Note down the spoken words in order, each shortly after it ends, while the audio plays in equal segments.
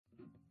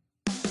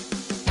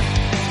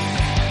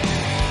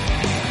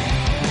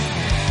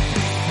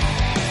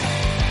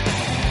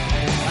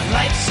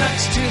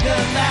the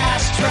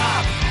last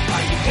drop.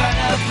 Are you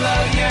gonna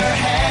blow your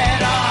head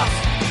off?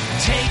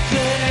 Take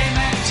good aim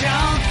and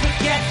don't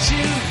forget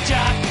to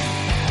duck.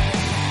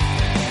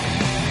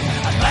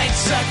 A life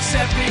sucks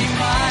every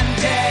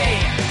Monday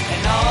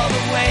and all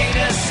the way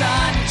to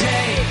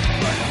Sunday,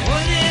 but I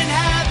wouldn't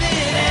have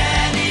it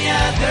any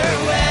other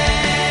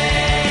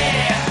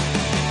way.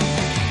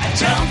 I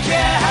don't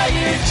care how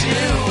you're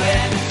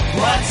doing,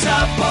 what's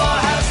up or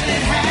how's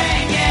it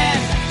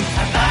hanging.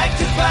 I'd like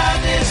to buy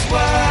this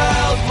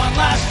world one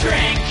last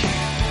drink.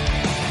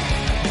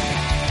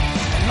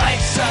 And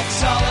life sucks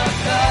all of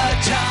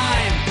the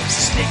time.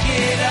 Stick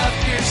it up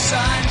your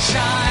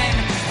sunshine,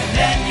 and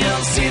then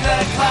you'll see the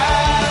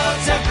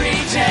clouds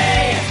every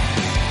day.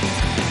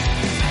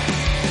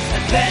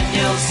 And then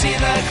you'll see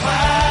the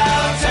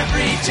clouds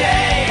every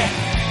day.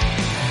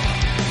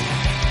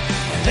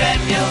 And then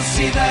you'll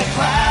see the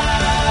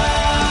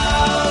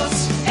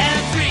clouds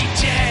every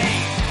day.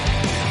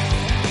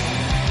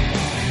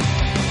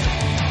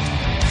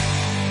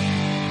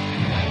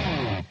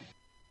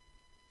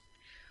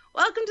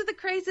 Welcome to The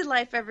Crazy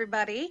Life,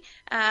 everybody.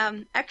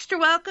 Extra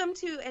welcome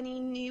to any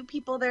new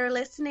people that are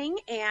listening,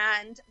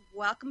 and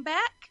welcome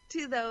back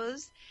to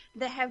those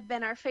that have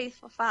been our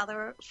faithful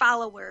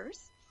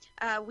followers.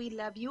 We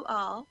love you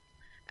all.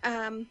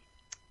 And,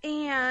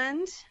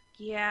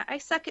 yeah, I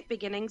suck at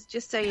beginnings,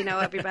 just so you know,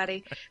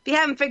 everybody. If you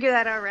haven't figured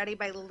that already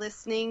by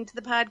listening to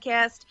the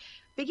podcast,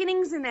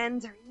 beginnings and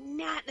ends are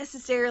not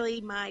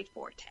necessarily my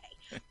forte.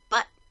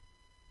 But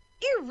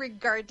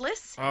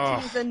irregardless,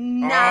 to use a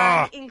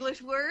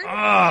non-English word.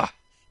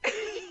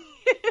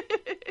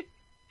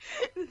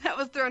 That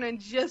was thrown in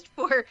just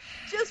for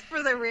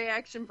the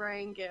reaction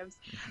Bryan gives.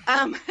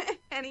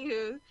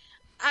 Anywho,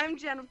 I'm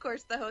Jen, of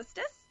course, the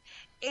hostess,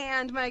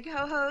 and my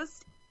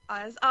co-host,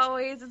 as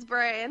always, is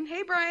Bryan.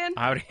 Hey, Bryan.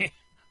 Howdy.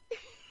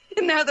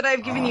 Now that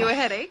I've given you a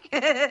headache.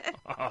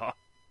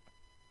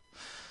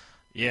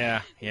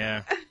 Yeah.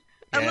 A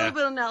little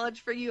bit of knowledge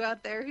for you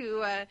out there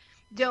who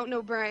don't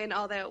know Bryan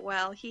all that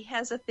well. He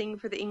has a thing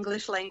for the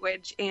English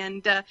language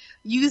and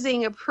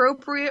using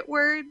appropriate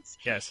words,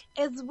 yes,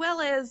 as well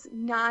as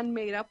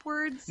non-made-up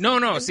words.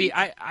 No. See,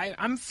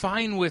 I'm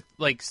fine with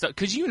like stuff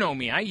because you know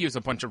me. I use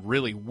a bunch of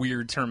really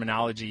weird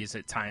terminologies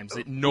at times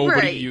that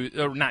nobody use,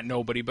 or not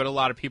nobody, but a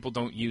lot of people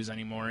don't use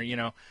anymore. You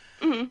know,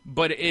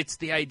 but it's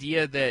the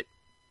idea that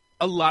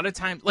a lot of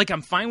times, like,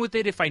 I'm fine with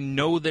it if I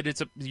know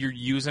that you're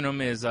using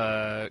them as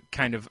a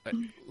kind of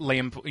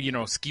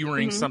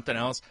skewering something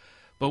else.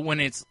 But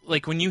when it's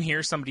like when you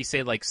hear somebody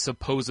say like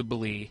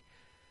supposedly,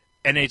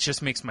 and it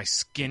just makes my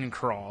skin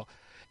crawl.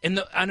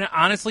 And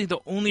honestly, the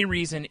only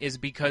reason is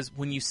because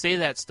when you say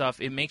that stuff,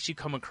 it makes you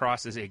come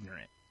across as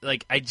ignorant.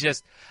 Like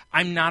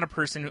I'm not a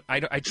person who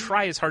I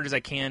try as hard as I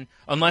can,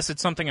 unless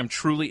it's something I'm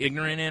truly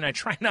ignorant in. I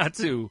try not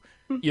to,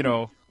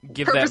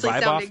 give that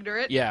vibe off.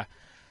 Ignorant. Yeah.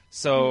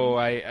 So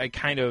I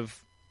kind of,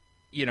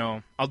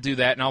 I'll do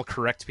that and I'll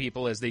correct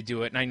people as they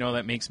do it. And I know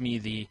that makes me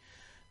the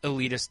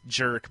elitist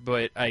jerk,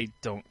 but I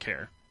don't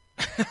care.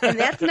 And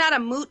that's not a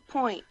moot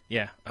point.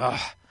 Yeah.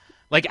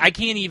 Like I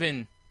can't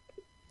even,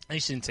 I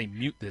shouldn't say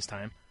mute this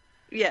time.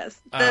 Yes.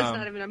 That's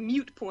not even a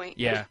mute point.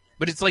 Yeah.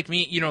 But it's like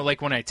me,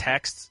 like when I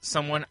text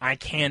someone, I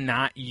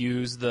cannot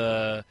use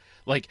the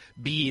like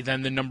B,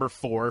 then the number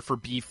 4 for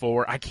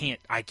B4.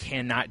 I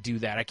cannot do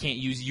that. I can't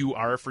use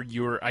UR for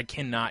your, I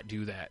cannot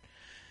do that.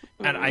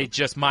 And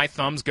my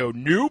thumbs go,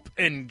 nope,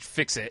 and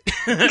fix it.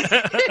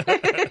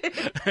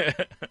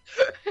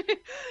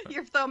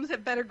 Your thumbs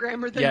have better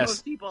grammar than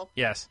most people.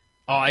 Yes.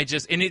 Oh,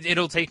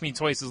 it'll take me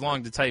twice as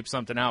long to type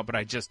something out, but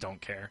I just don't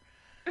care.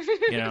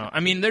 I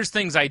mean, there's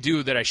things I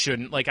do that I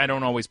shouldn't. Like, I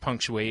don't always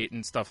punctuate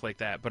and stuff like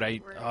that, but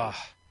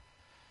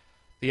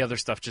the other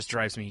stuff just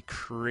drives me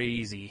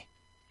crazy.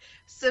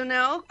 So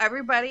now,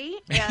 everybody,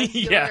 as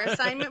your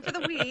assignment for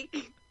the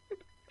week,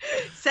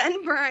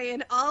 send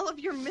Bryan all of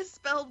your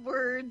misspelled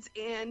words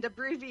and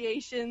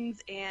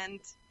abbreviations and,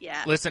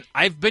 Listen,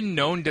 I've been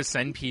known to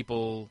send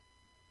people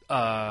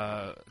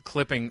not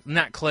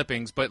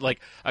clippings, but like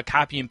a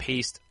copy and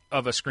paste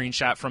of a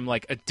screenshot from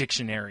like a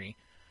dictionary.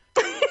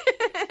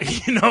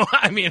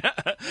 I mean,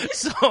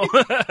 so...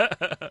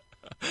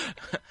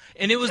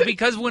 And it was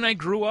because when I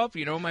grew up,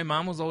 my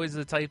mom was always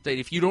the type that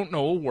if you don't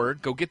know a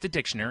word, go get the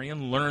dictionary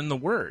and learn the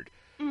word.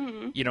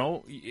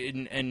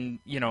 And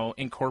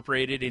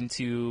incorporate it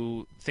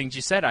into things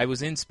you said. I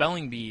was in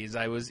spelling bees.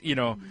 I was,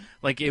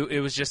 like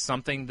it was just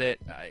something that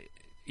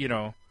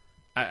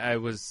I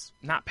was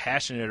not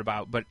passionate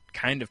about, but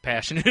kind of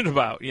passionate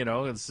about,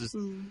 it's just,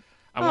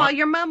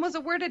 your mom was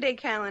a word-a-day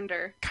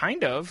calendar.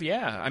 Kind of,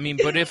 yeah. I mean,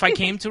 but if I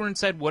came to her and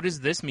said, what does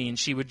this mean?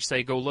 She would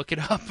say, go look it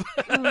up.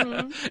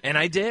 And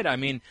I did. I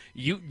mean,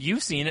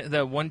 you've seen it.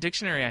 The one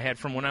dictionary I had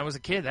from when I was a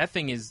kid, that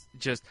thing is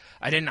just,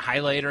 I didn't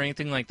highlight or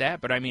anything like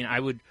that, but I mean, I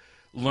would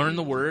learn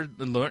the word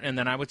and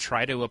then I would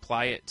try to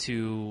apply it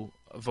to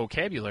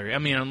vocabulary. I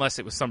mean, unless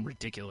it was some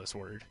ridiculous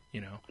word,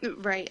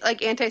 Right, like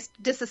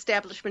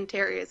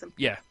disestablishmentarianism.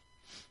 Yeah.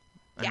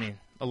 I mean,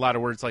 a lot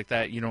of words like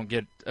that, you don't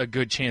get a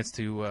good chance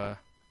to,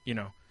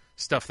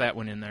 stuff that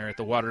one in there at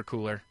the water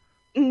cooler.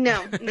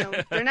 No,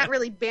 they're not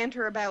really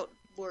banter about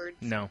words.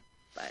 No.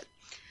 But,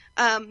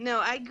 no,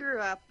 I grew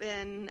up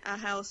in a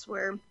house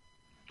where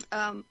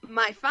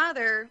my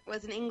father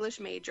was an English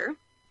major.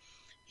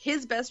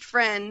 His best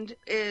friend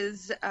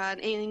is an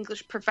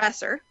English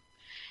professor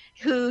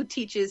who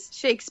teaches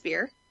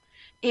Shakespeare.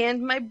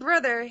 And my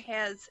brother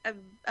has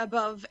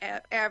above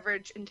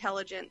average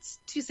intelligence,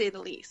 to say the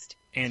least.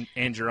 And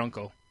your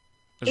uncle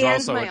is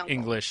also an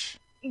English.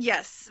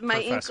 Yes,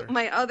 my professor.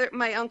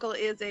 My uncle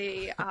is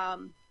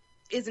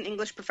is an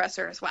English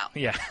professor as well.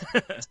 Yeah.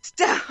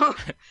 So.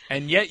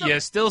 And yet you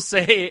still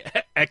say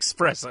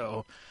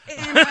espresso.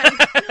 And I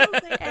still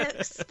say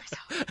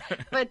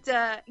espresso. But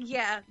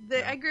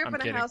I grew up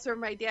in a house where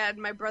my dad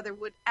and my brother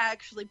would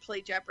actually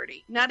play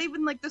Jeopardy. Not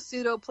even like the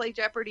pseudo play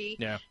Jeopardy,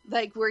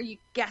 like where you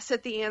guess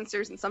at the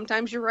answers and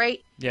sometimes you're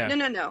right. Yeah.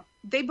 No.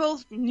 They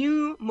both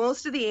knew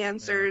most of the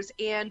answers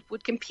and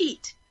would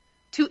compete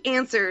to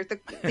answer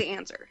the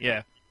answer.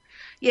 Yeah.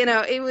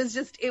 It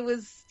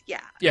was.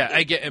 Yeah,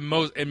 I get in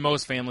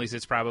most families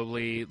it's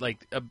probably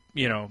like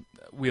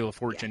Wheel of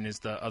Fortune is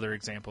the other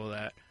example of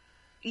that.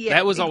 Yeah,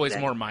 that was always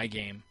more my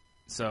game.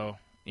 So,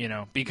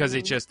 because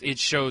it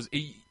shows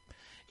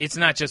it's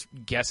not just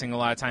guessing a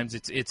lot of times,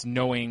 it's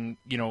knowing,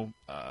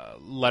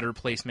 letter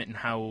placement and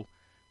how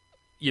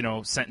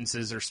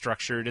sentences are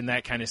structured and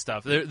that kind of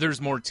stuff. There's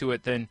more to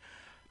it than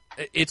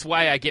it's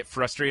why I get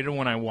frustrated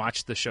when I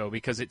watch the show,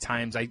 because at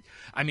times I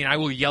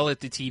will yell at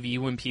the TV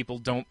when people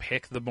don't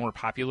pick the more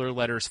popular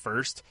letters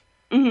first.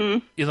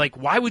 Mm-hmm. You're like,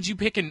 why would you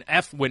pick an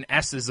F when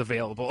S is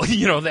available?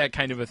 That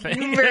kind of a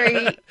thing.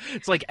 Right.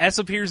 It's like S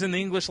appears in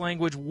the English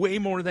language way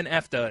more than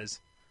F does.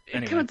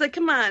 Anyway. It's like,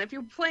 come on, if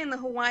you're playing the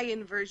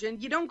Hawaiian version,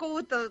 you don't go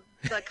with the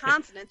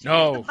consonants, you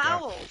go with the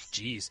vowels.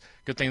 Jeez,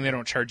 good thing they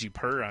don't charge you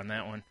per on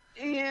that one.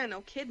 Yeah,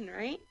 no kidding,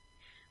 right?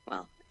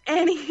 Well,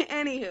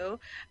 anywho,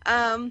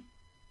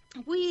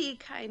 we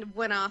kind of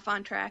went off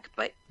on track,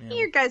 but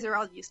you guys are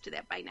all used to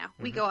that by now.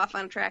 Mm-hmm. We go off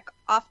track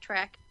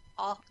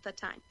all the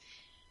time.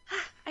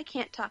 I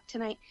can't talk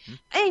tonight.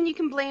 Mm-hmm. And you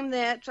can blame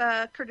that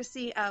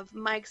courtesy of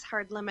Mike's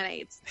Hard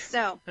Lemonades.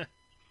 So,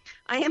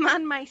 I am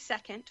on my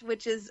second,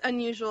 which is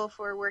unusual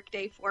for a work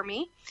day for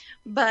me.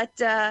 But,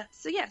 so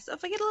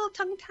if I get a little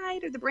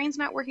tongue-tied or the brain's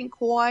not working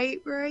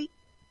quite right,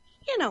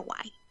 you know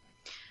why.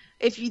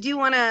 If you do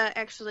want to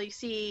actually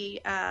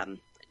see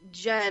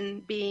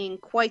Jen being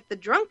quite the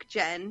drunk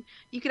Jen,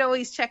 you could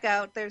always check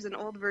out, there's an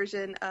old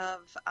version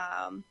of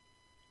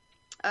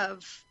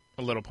A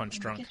Little Punch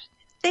Drunk.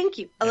 Thank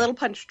you. A Little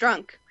Punch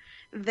Drunk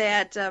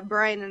that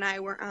Bryan and I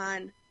were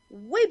on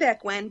way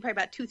back when, probably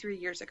about 2-3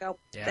 years ago,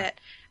 that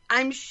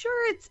I'm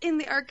sure it's in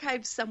the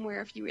archives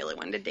somewhere if you really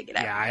wanted to dig it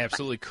out. Yeah, I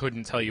absolutely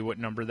couldn't tell you what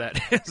number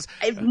that is.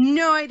 I have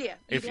no idea.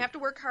 You'd have to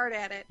work hard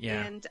at it.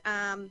 Yeah. And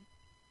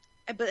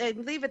I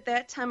believe at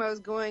that time I was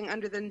going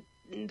under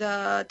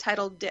the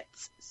title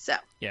Dits. So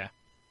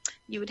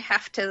you would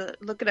have to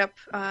look it up.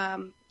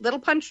 Little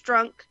Punch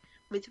Drunk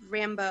with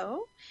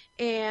Rambo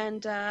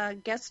and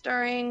guest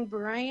starring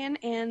Bryan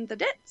and the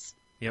Dits.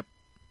 Yep.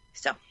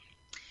 So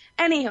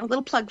anyhow, a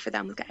little plug for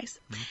them guys.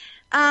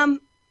 Mm-hmm.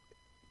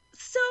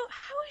 So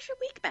how has your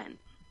week been?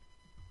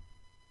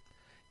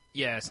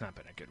 Yeah, it's not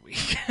been a good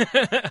week.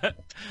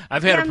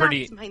 I've had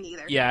mine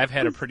either. Yeah, I've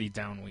had a pretty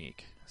down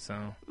week.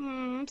 So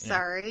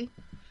sorry.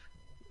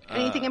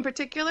 Anything in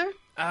particular?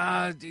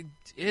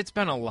 It's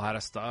been a lot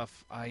of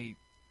stuff.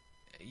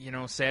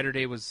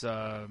 Saturday was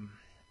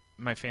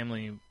my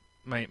family.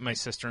 My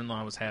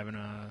sister-in-law was having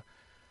a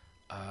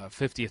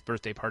 50th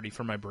birthday party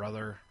for my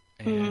brother,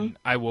 and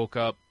I woke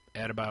up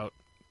at about,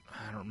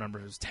 I don't remember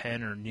if it was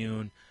 10 or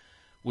noon,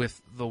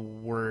 with the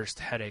worst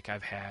headache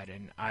I've had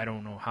in I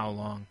don't know how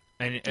long.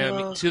 And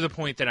to the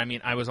point that,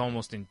 I was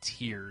almost in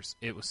tears.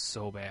 It was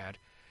so bad.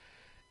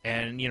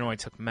 And, I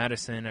took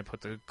medicine. I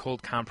put the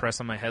cold compress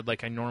on my head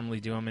like I normally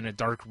do. I'm in a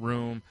dark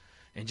room,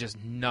 and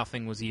just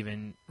nothing was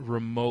even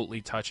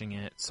remotely touching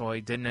it. So I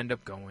didn't end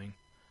up going.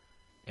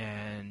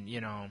 And,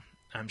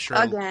 I'm sure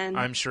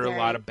a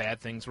lot of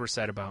bad things were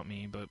said about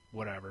me, but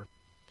whatever.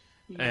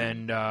 Yeah.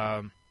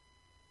 And,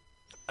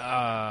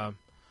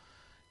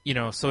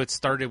 so it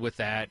started with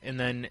that. And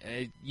then,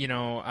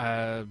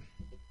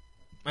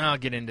 I'll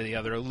get into the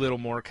other a little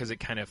more because it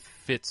kind of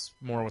fits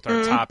more with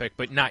our topic,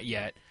 but not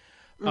yet.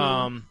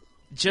 I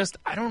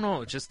don't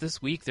know, just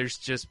this week, there's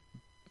just,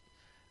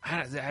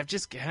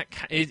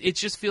 it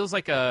just feels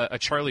like a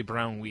Charlie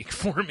Brown week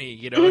for me,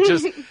 It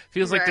just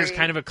feels like there's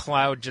kind of a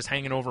cloud just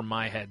hanging over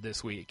my head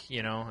this week,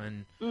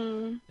 and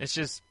it's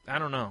just, I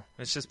don't know,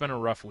 it's just been a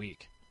rough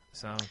week,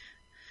 so.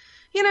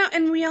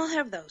 And we all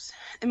have those.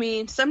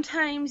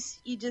 Sometimes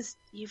you just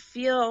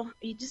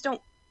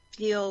don't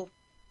feel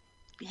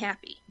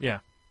happy. Yeah.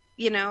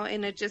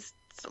 And it just,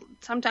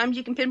 sometimes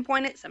you can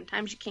pinpoint it,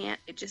 sometimes you can't.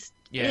 It just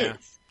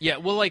is. Yeah,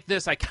 well, like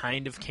this, I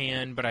kind of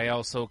can, but I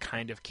also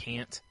kind of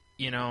can't.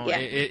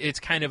 It's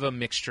kind of a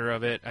mixture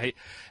of it. I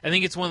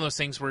think it's one of those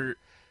things where,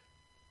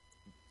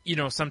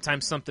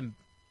 sometimes something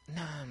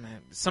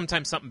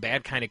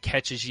bad kind of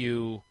catches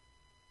you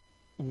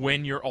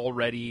when you're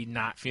already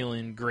not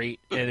feeling great,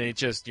 and it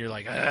just, you're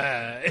like,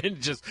 it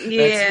just,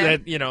 Yeah.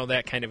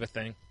 that kind of a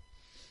thing.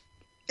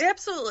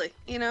 Absolutely.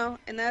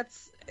 And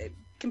that's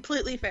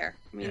completely fair.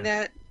 I mean,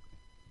 I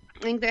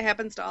think that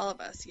happens to all of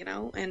us,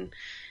 and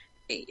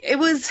it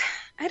was,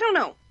 I don't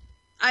know.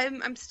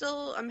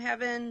 I'm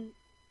having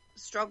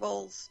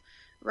struggles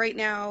right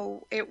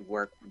now at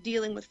work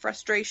dealing with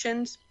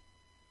frustrations.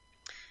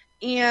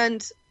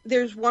 And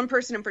there's one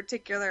person in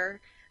particular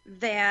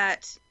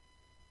that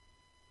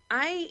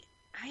I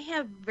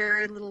have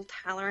very little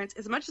tolerance.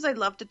 As much as I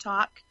love to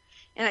talk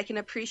and I can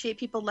appreciate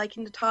people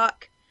liking to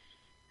talk,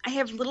 I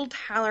have little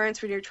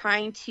tolerance when you're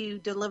trying to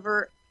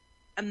deliver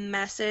a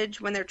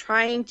message, when they're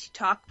trying to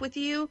talk with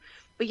you,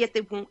 but yet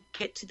they won't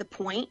get to the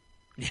point.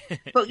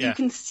 But you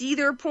can see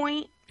their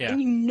point,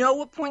 and you know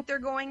what point they're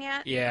going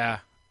at. Yeah.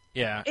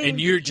 And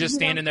you're just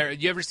standing there.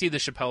 You ever see the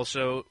Chappelle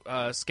Show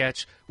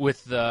sketch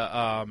with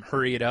the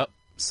hurry it up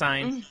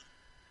sign?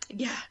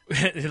 Yeah.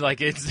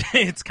 Like,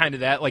 it's kind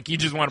of that. Like, you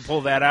just want to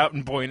pull that out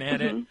and point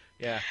at it.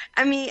 Yeah.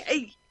 I mean,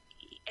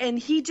 and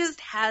he just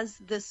has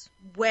this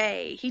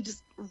way. He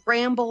just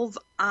rambles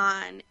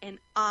on and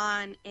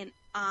on and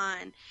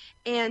on.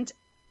 And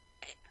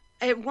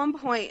at one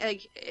point,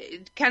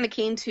 it kind of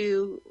came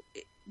to,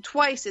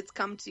 twice it's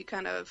come to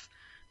kind of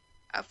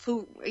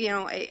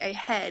a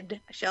head,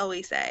 shall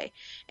we say.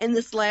 And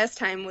this last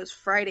time was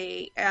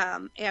Friday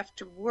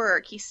after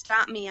work. He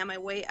stopped me on my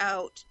way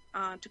out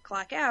to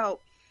clock out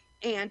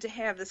and to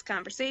have this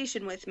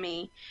conversation with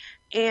me.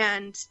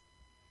 And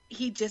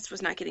he just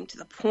was not getting to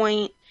the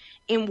point.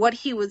 And what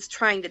he was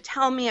trying to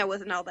tell me, I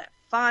wasn't all that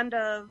fond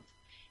of.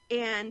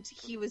 And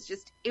it was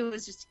just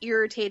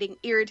irritating.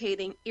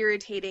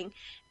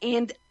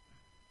 And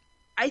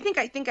I think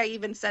I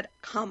even said,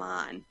 come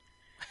on.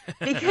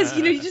 Because,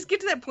 you just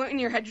get to that point in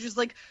your head, you're just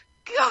like,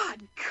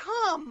 God,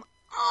 come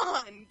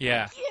on.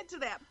 Yeah. Get to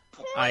that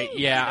point.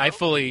 I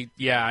fully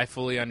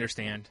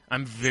understand.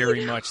 I'm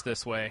very much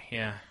this way.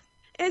 Yeah.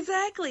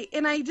 Exactly.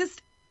 And I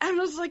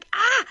was like,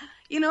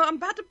 I'm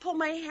about to pull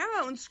my hair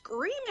out and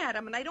scream at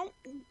him. And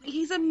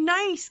he's a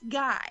nice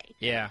guy.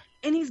 Yeah.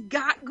 And he's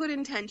got good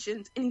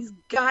intentions and he's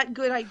got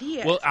good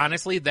ideas. Well,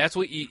 honestly, that's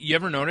what you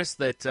ever notice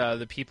that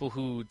the people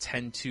who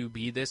tend to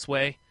be this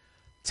way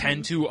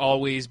tend to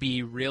always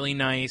be really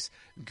nice,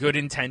 good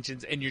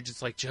intentions, and you're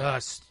just like, enough.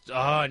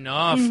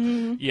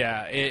 Mm-hmm.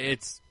 Yeah,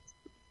 it's,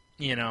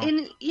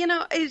 And,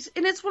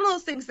 it's one of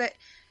those things that,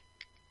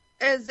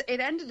 as it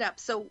ended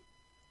up, so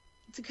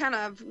to kind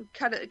of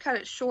cut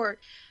it short,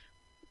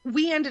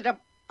 we ended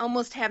up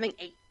almost having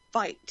a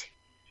fight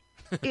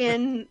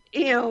in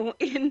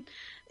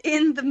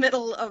the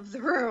middle of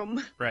the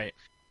room. Right.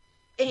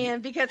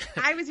 And because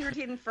I was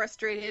irritated and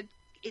frustrated,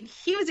 and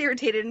he was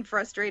irritated and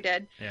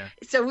frustrated. Yeah.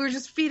 So we were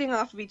just feeding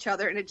off of each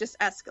other, and it just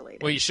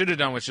escalated. What you should have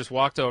done was just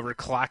walked over,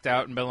 clocked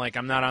out, and been like,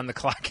 I'm not on the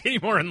clock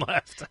anymore, and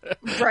left.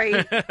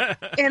 Right.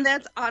 And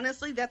that's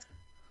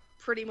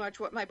pretty much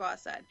what my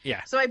boss said.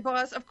 Yeah. So my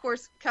boss, of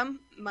course, come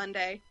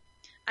Monday,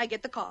 I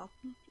get the call.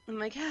 I'm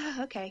like,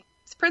 okay.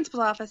 It's the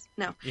principal's office.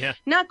 No. Yeah.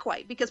 Not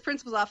quite, because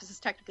principal's office is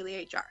technically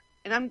HR.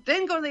 And I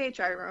didn't go to the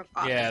HR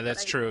office. Yeah,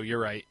 that's true. You're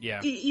right.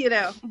 Yeah.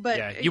 But...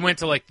 Yeah, you went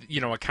to,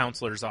 a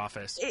counselor's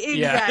office. Exactly.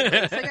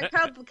 Yeah. So I got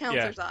called to the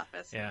counselor's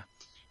office. Yeah.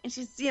 And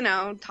she's,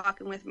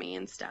 talking with me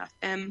and stuff.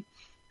 And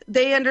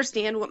they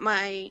understand what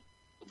the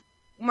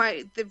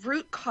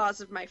root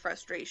cause of my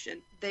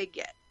frustration, they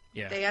get.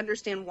 Yeah. They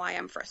understand why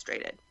I'm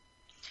frustrated.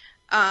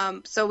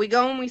 So we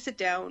go and we sit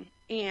down,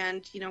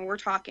 and, we're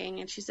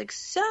talking, and she's like,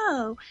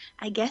 so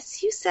I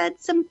guess you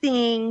said some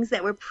things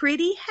that were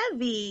pretty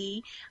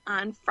heavy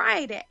on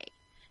Friday.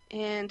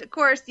 And, of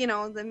course,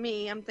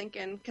 I'm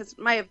thinking, because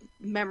my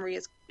memory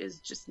is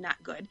just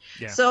not good.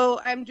 Yeah.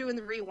 So I'm doing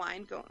the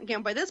rewind.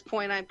 Again, by this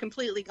point, I've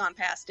completely gone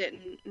past it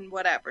and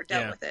whatever,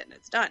 dealt with it, and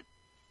it's done.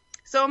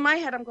 So in my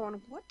head, I'm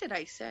going, what did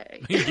I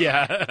say?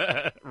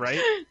 Yeah, right?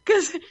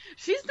 Because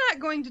she's not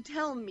going to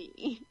tell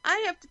me.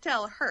 I have to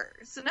tell her.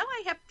 So now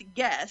I have to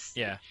guess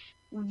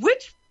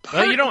which part.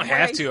 Well, you don't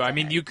have to. I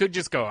mean, you could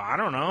just go, I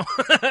don't know.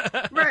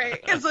 Right.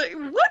 It's like,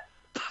 what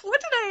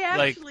did I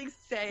actually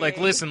say? Like,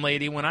 listen,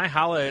 lady, when I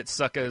holla at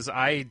suckers,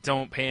 I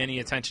don't pay any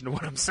attention to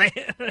what I'm saying.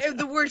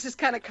 The words just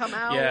kind of come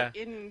out.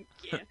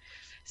 Yeah.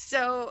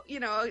 So,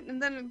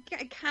 and then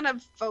I kind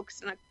of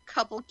focused on a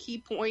couple key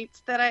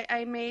points that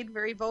I made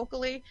very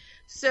vocally.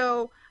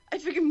 So I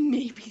figured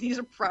maybe these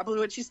are probably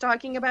what she's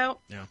talking about.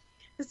 Yeah.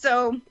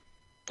 So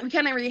we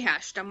kind of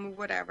rehashed them or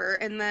whatever.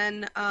 And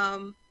then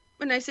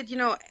when I said,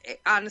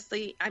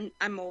 honestly,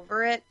 I'm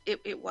over it.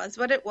 It was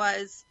what it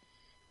was.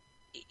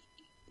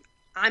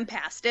 I'm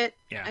past it.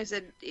 Yeah. I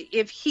said,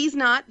 if he's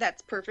not,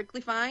 that's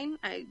perfectly fine.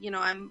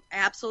 I'm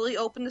absolutely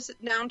open to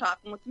sitting down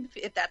talking with him.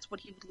 If that's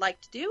what he would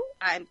like to do,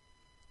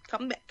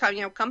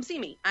 come see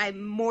me.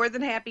 I'm more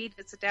than happy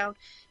to sit down.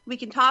 We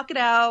can talk it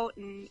out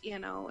and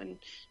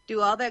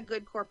do all that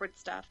good corporate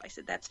stuff. I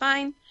said, that's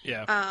fine.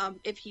 Yeah.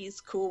 If he's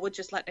cool with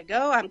just letting it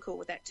go, I'm cool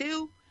with that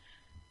too.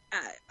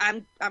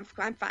 I'm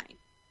fine.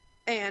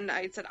 And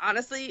I said,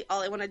 honestly,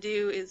 all I want to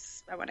do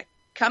is I want to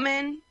come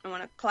in, I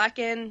want to clock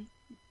in,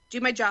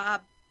 do my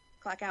job,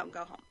 clock out, and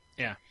go home.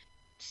 Yeah.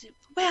 She said,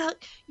 well,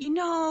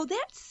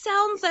 that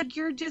sounds like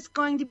you're just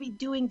going to be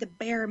doing the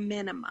bare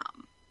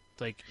minimum.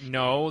 Like,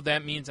 no,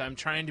 that means I'm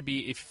trying to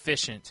be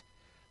efficient.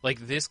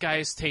 Like, this guy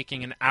is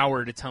taking an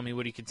hour to tell me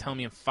what he could tell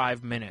me in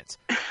 5 minutes.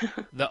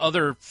 The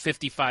other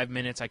 55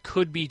 minutes I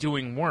could be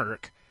doing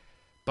work,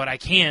 but I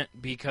can't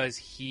because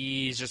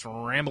he's just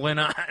rambling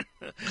on.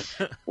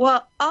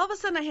 Well, all of a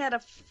sudden I had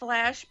a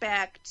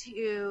flashback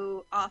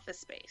to Office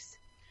Space,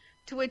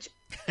 to which,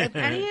 if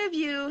any of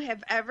you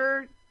have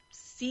ever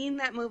seen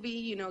that movie,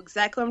 you know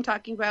exactly what I'm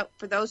talking about.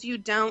 For those of you who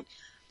don't,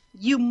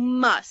 you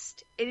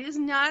must. It is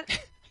not...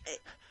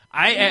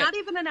 not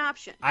even an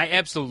option. I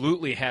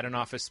absolutely had an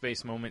Office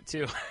Space moment,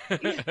 too.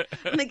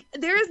 Like,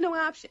 there is no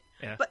option.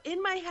 Yeah. But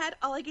in my head,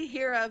 all I could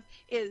hear of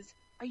is,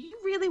 are you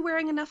really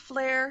wearing enough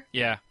flair?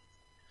 Yeah.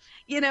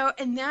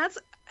 And that's,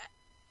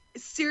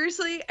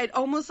 seriously, it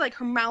almost like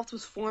her mouth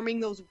was forming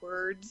those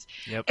words.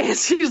 Yep. And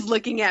she was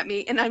looking at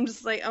me, and I'm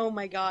just like, oh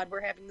my God, we're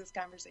having this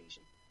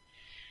conversation.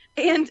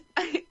 And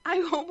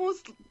I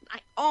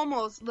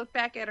almost looked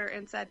back at her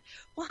and said,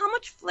 well, how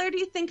much flair do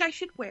you think I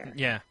should wear?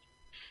 Yeah.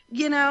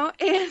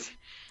 And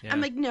Yeah.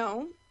 I'm like,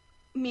 no,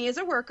 me as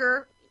a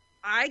worker,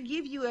 I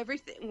give you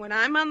everything. When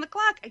I'm on the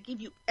clock, I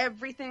give you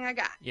everything I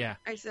got. Yeah.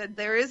 I said,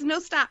 there is no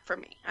stop for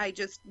me. I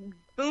just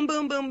boom,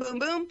 boom, boom, boom,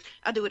 boom.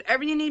 I'll do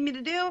whatever you need me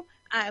to do.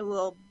 I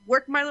will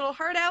work my little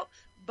heart out.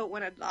 But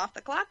when I'm off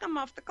the clock, I'm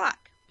off the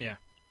clock. Yeah.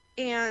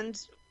 And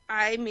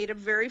I made a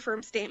very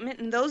firm statement.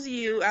 And those of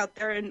you out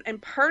there,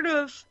 and part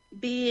of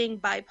being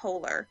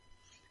bipolar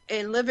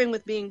and living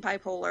with being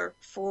bipolar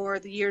for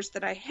the years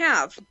that I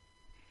have,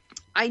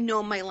 I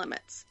know my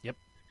limits. Yep.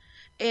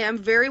 And I'm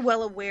very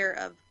well aware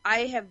of,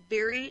 I have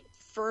very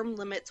firm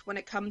limits when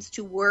it comes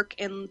to work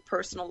and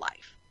personal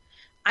life.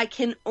 I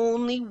can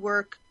only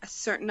work a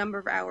certain number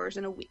of hours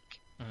in a week.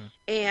 Mm-hmm.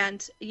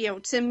 And,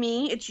 to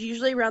me, it's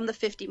usually around the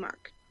 50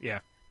 mark. Yeah.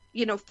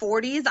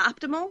 40 is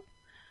optimal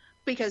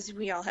because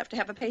we all have to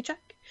have a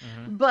paycheck.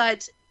 Mm-hmm.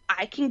 But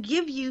I can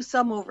give you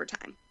some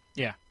overtime.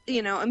 Yeah.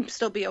 And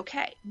still be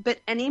okay. But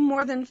any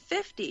more than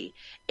 50,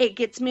 it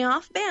gets me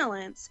off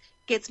balance,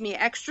 gets me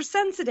extra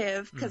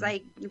sensitive because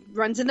I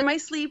runs into my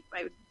sleep.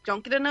 I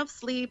don't get enough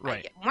sleep. Right.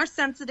 I get more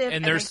sensitive.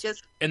 And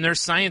there's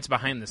science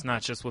behind this,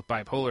 not just with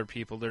bipolar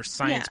people. There's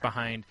science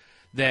behind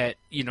that,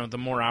 the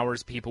more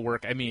hours people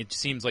work. I mean, it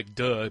seems like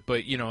duh,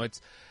 but,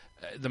 it's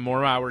the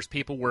more hours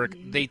people work,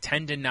 they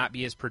tend to not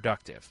be as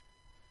productive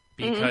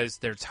because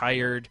they're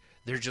tired.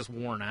 They're just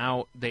worn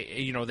out.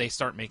 They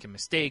start making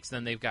mistakes.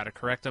 Then they've got to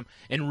correct them.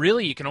 And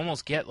really, you can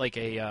almost get like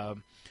a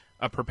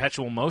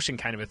perpetual motion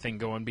kind of a thing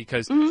going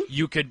because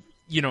you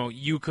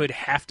could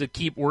have to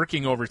keep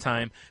working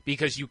overtime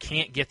because you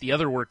can't get the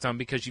other work done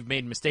because you've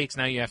made mistakes.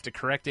 Now you have to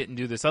correct it and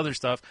do this other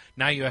stuff.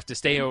 Now you have to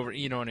stay over.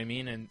 You know what I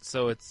mean? And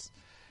so it's,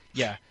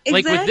 yeah.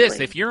 Exactly. Like with this,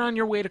 if you're on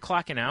your way to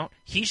clocking out,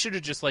 he should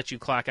have just let you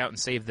clock out and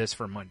save this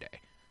for Monday.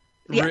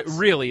 Yes.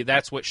 Really,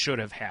 that's what should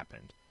have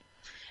happened.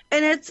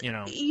 And it's,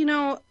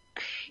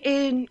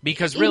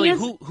 because really,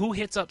 who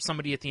hits up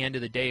somebody at the end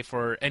of the day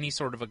for any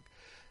sort of a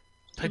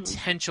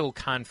potential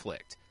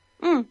conflict?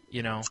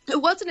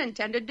 It wasn't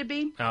intended to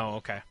be. Oh,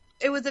 okay.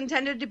 It was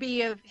intended to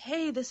be of,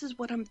 hey, this is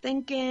what I'm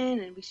thinking,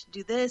 and we should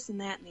do this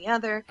and that and the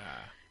other.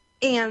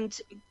 And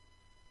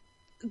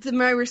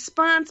my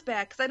response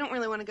back, because I don't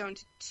really want to go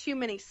into too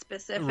many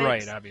specifics.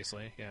 Right,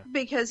 obviously, yeah.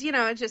 Because,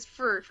 just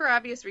for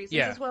obvious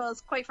reasons, as well as,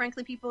 quite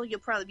frankly, people,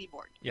 you'll probably be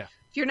bored. Yeah.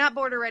 If you're not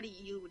bored already,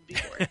 you would be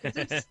bored. Because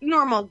it's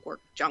normal work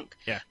junk.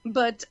 Yeah.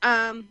 But,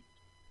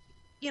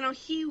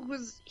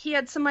 he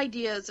had some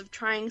ideas of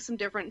trying some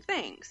different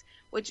things,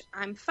 which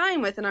I'm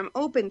fine with and I'm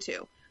open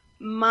to.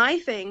 My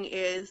thing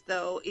is,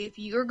 though, if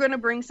you're going to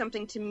bring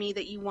something to me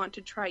that you want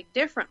to try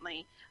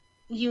differently,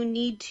 you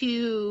need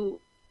to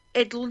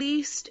at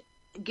least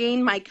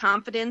gain my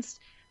confidence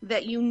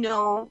that you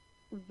know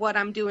what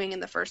I'm doing in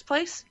the first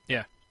place.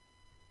 Yeah.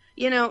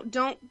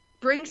 Don't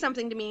bring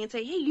something to me and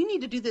say, hey, you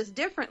need to do this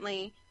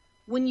differently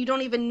when you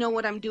don't even know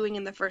what I'm doing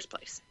in the first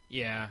place.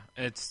 Yeah,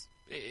 it's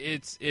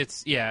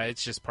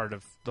just part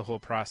of the whole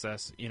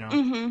process,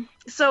 Mm-hmm.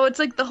 So it's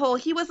like the whole,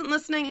 he wasn't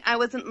listening, I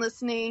wasn't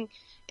listening,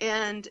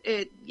 and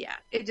it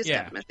just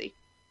got messy.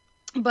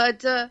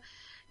 But,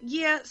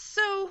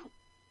 so,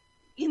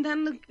 and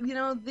then,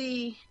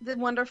 the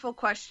wonderful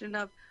question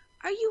of,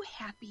 are you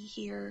happy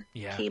here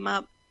came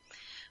up,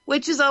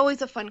 which is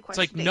always a fun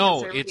question. It's like,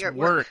 no, it's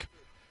work.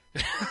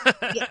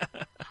 Yeah.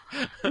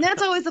 And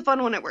that's always a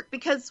fun one at work,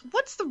 because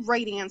what's the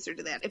right answer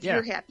to that if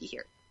you're happy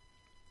here?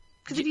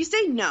 Because if you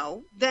say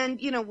no, then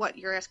you know what,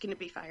 you're asking to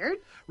be fired.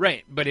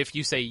 Right, but if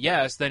you say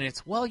yes, then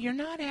it's, well, you're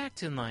not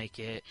acting like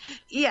it.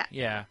 Yeah.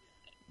 Yeah.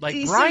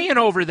 Like Bryan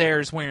over there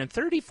is wearing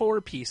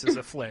 34 pieces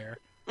of flair.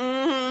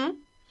 Mm-hmm.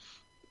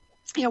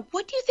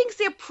 What do you think is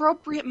the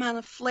appropriate amount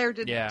of flair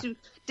to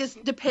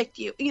depict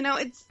you?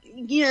 It's,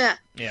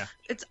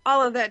 it's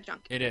all of that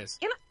junk. It is.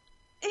 And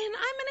I'm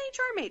an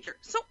HR major,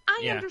 so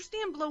I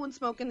understand blowing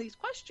smoke in these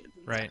questions.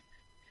 Right.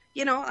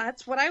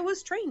 That's what I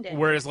was trained in.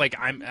 Whereas, like,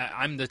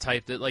 I'm the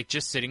type that, like,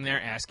 just sitting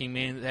there asking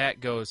me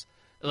that goes,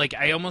 Like,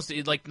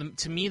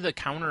 to me, the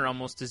counter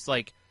almost is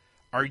like,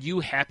 are you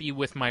happy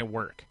with my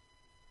work?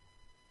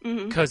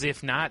 Because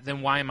if not,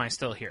 then why am I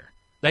still here?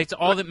 That's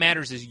all that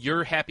matters is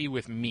you're happy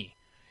with me.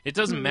 It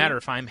doesn't matter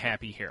if I'm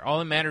happy here. All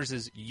that matters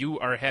is you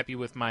are happy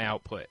with my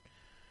output.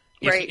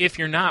 If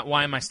you're not,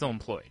 why am I still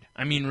employed?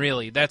 I mean,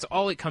 really, that's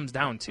all it comes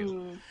down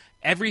to.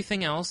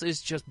 Everything else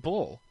is just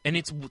bull, and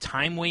it's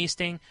time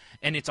wasting,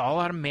 and it's all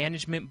out of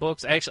management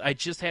books. Actually, I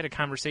just had a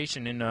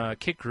conversation in a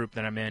Kik group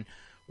that I'm in.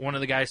 One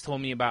of the guys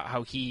told me about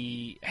how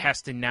he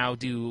has to now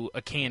do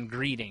a canned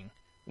greeting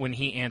when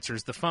he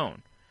answers the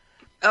phone.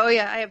 Oh,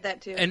 yeah, I have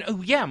that, too. And,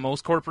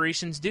 most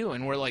corporations do.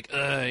 And we're like,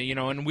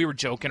 and we were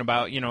joking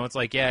about, it's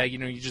like,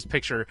 you just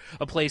picture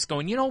a place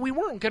going, we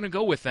weren't going to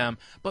go with them.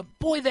 But,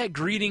 boy, that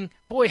greeting,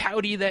 boy,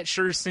 howdy, that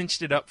sure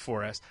cinched it up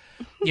for us.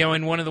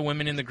 And one of the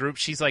women in the group,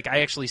 she's like,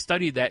 I actually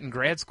studied that in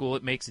grad school.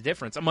 It makes a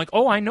difference. I'm like,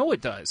 oh, I know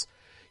it does.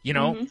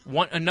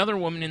 Another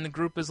woman in the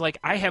group is like,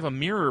 I have a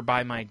mirror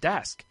by my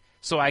desk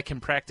so I can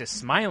practice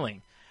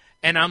smiling.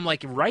 And I'm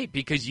like, right,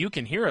 because you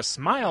can hear a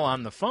smile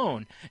on the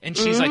phone. And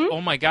she's like,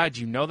 oh, my God,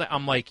 you know that?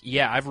 I'm like,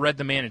 yeah, I've read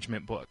the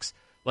management books.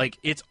 Like,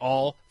 it's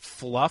all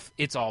fluff.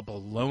 It's all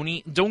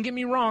baloney. Don't get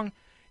me wrong.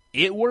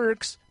 It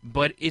works,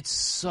 but it's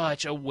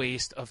such a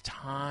waste of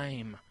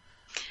time.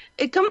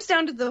 It comes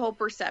down to the whole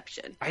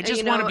perception. I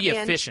just want to be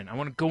efficient. I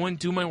want to go and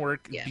do my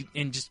work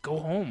and just go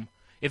home.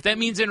 If that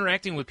means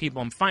interacting with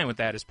people, I'm fine with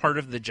that as part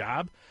of the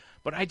job.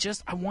 But I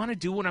want to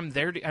do what I'm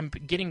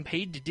getting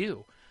paid to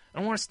do. I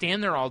don't want to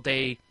stand there all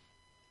day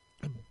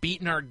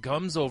beating our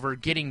gums over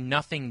getting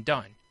nothing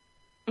done.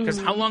 Because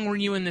how long were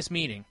you in this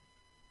meeting?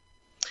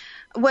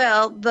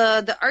 Well,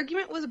 the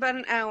argument was about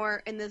an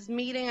hour, and this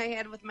meeting I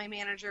had with my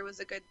manager was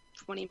a good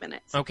 20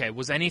 minutes. Okay,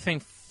 was anything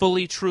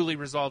fully, truly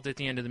resolved at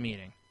the end of the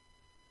meeting?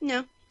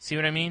 No. See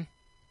what I mean?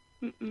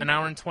 An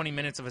hour and 20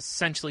 minutes of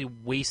essentially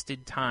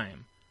wasted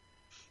time.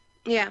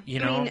 Yeah.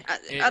 I mean,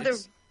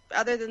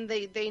 other than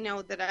they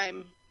know that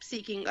I'm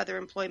seeking other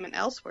employment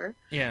elsewhere.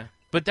 Yeah.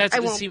 But that's I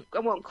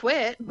won't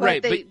quit,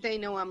 but right, they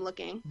know I'm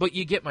looking. But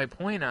you get my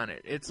point on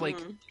it. It's like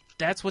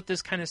that's what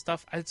this kind of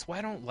stuff. That's why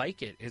I don't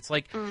like it. It's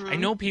like I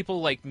know people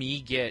like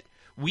me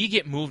we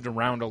get moved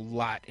around a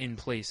lot in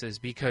places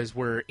because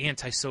we're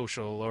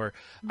antisocial or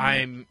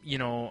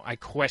I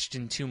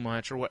question too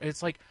much or what.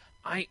 It's like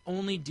I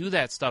only do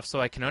that stuff so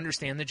I can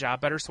understand the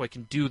job better, so I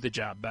can do the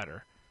job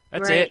better.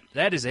 That's it.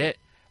 That is it.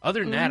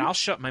 Other than that, I'll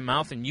shut my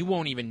mouth and you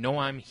won't even know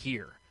I'm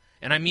here.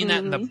 And I mean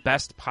that in the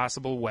best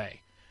possible way.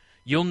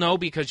 You'll know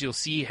because you'll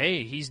see,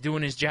 hey, he's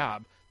doing his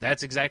job.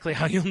 That's exactly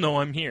how you'll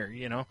know I'm here,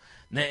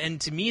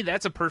 And to me,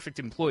 that's a perfect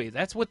employee.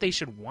 That's what they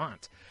should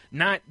want.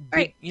 Not,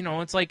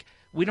 it's like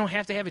we don't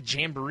have to have a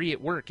jamboree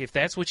at work. If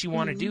that's what you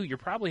want to do, you're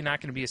probably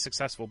not going to be a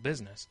successful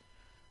business.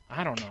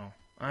 I don't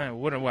know.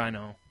 What do I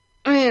know?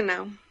 I don't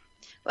know.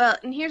 Well,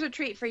 and here's a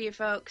treat for you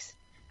folks.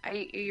 Are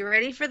you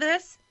ready for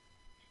this?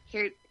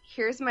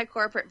 Here's my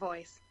corporate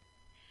voice.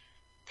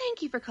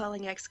 Thank you for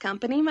calling X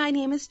Company. My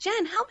name is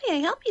Jen. How may I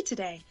help you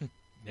today?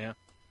 Yeah.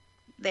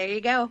 There you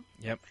go.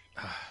 Yep.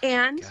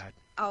 And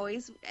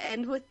always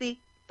end with the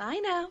bye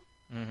now.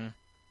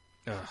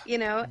 Bye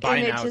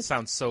and now. It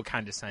sounds so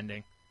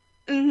condescending.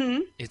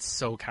 It's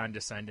so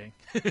condescending.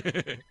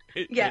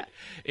 Yeah.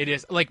 It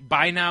is. Like,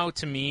 bye now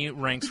to me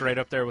ranks right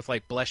up there with,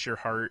 like, bless your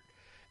heart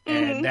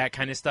and that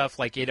kind of stuff.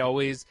 Like, it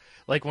always,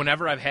 like,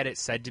 whenever I've had it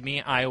said to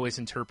me, I always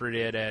interpret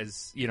it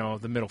as,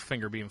 the middle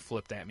finger being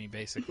flipped at me,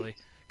 basically.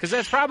 Because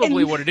that's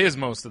probably what it is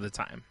most of the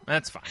time.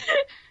 That's fine.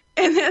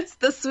 And that's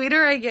the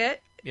sweeter I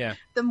get,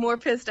 the more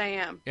pissed I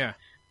am. Yeah.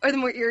 Or the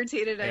more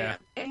irritated I am.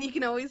 And you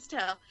can always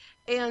tell.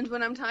 And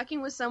when I'm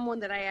talking with someone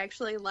that I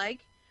actually like,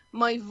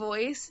 my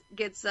voice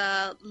gets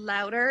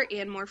louder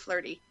and more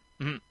flirty.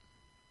 And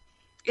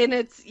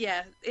it's,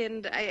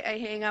 and I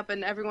hang up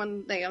and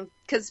everyone,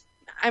 because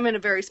I'm in a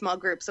very small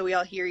group, so we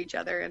all hear each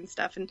other and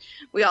stuff, and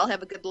we all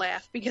have a good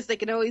laugh, because they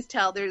can always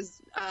tell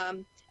there's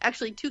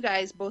actually two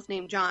guys, both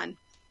named John,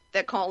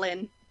 that call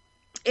in.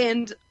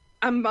 And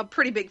I'm a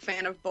pretty big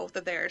fan of both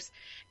of theirs,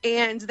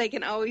 and they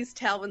can always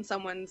tell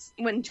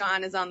when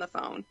John is on the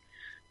phone,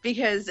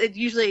 because it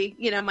usually,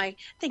 my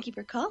thank you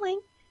for calling,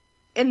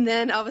 and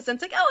then all of a sudden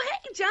it's like, oh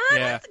hey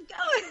John, how's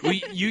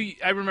it going?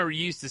 I remember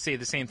you used to say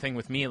the same thing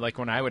with me, like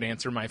when I would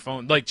answer my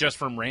phone, like just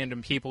from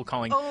random people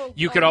calling,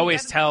 you could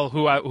always tell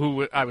who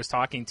I was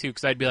talking to,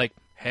 because I'd be like,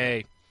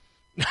 hey,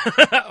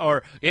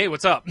 or hey,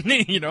 what's up,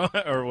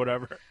 or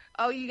whatever.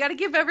 Oh, you got to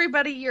give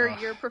everybody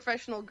your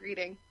professional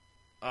greeting.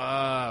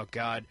 Oh,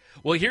 God.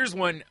 Well, here's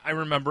one I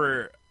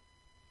remember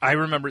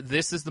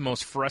this is the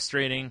most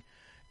frustrating.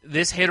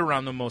 This hit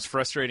around the most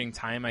frustrating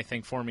time, I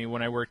think, for me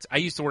when I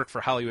used to work for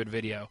Hollywood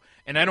Video,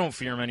 and I don't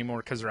fear them anymore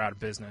because they're out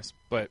of business,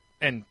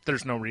 and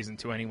there's no reason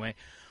to anyway.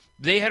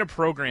 They had a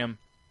program,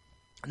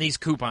 these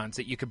coupons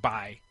that you could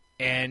buy,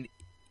 and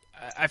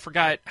I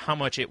forgot how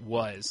much it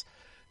was.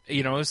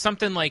 It was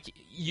something like,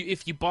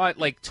 if you bought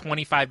like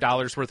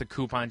 $25 worth of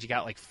coupons, you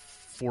got like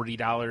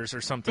 $40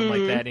 or something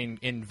like that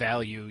in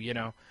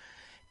value,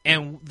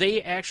 And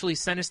they actually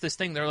sent us this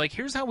thing. They're like,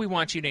 here's how we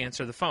want you to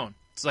answer the phone.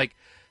 It's like,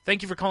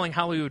 Thank you for calling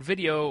Hollywood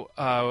Video.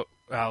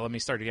 Let me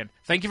start again.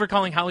 Thank you for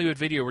calling Hollywood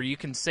Video, where you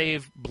can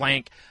save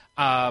blank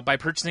by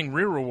purchasing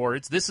real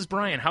rewards. This is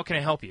Bryan. How can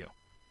I help you?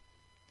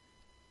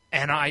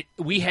 And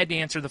we had to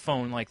answer the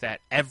phone like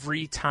that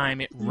every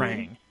time it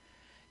rang.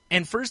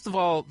 And first of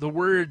all, the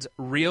words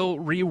real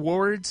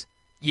rewards,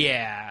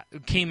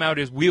 came out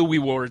as wheel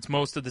rewards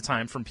most of the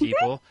time from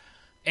people.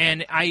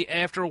 And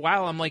after a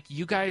while, I'm like,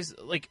 you guys,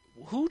 like,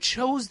 who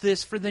chose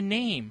this for the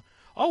name?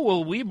 Oh,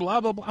 well, we blah,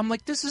 blah, blah. I'm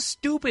like, this is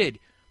stupid.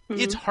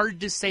 It's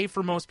hard to say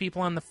for most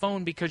people on the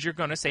phone because you're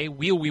going to say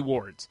wheel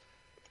rewards.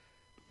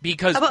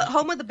 Because, how about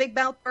home of the Big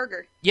Mouth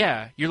Burger?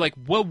 Yeah, you're like,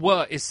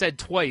 what is said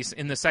twice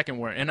in the second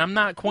word. And I'm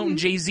not quoting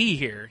Jay-Z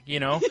here, you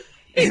know?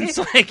 It's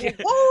like,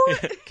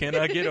 can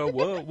I get a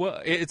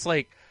what? It's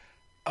like,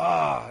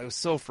 it was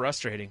so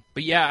frustrating.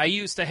 But yeah, I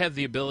used to have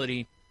the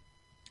ability,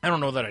 I don't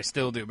know that I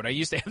still do, but I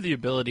used to have the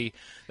ability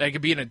that I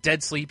could be in a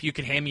dead sleep. You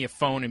could hand me a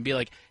phone and be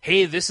like,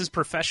 hey, this is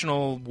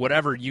professional,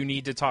 whatever you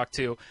need to talk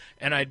to.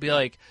 And I'd be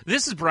like,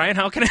 this is Bryan.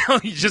 How can I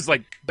help you? Just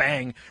like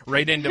bang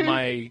right into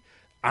my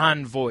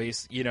on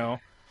voice, you know?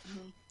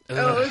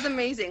 Oh, it was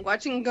amazing.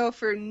 Watching him go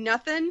for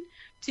nothing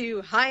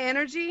to high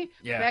energy,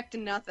 back to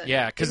nothing.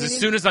 Yeah, because as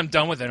soon as I'm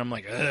done with it, I'm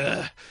like,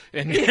 ugh.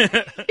 And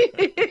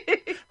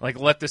like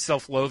let the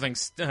self-loathing,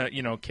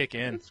 kick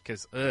in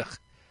because, ugh.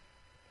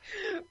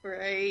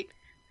 Right.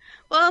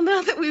 Well,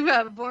 now that we've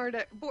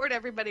bored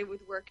everybody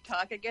with work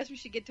talk, I guess we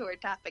should get to our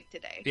topic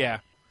today. Yeah.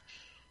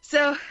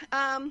 So,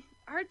 our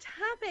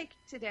topic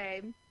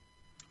today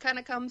kind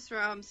of comes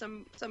from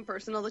some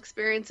personal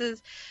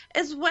experiences,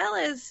 as well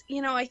as,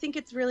 I think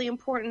it's really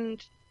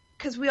important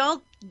because we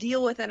all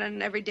deal with it on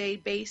an everyday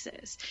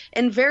basis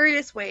in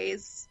various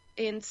ways,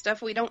 in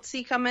stuff we don't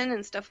see coming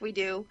and stuff we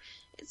do.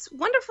 It's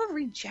wonderful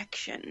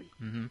rejection.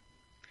 Mm-hmm.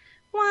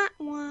 Wah,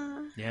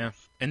 wah. Yeah.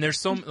 And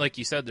there's like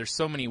you said, there's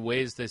so many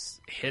ways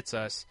this hits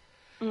us,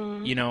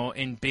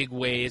 in big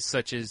ways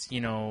such as,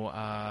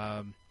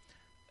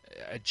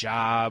 a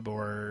job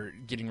or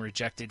getting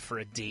rejected for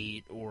a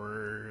date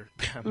or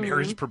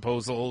marriage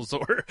proposals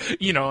or,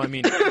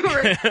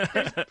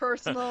 There's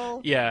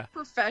personal,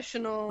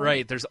 professional.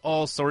 Right. There's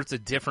all sorts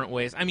of different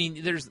ways. I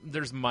mean,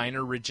 there's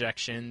minor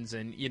rejections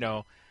and,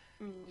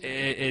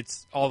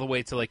 it's all the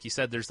way to, like you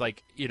said, there's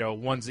like,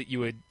 ones that you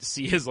would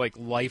see as like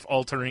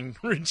life-altering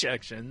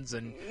rejections.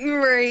 And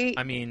right.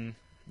 I mean,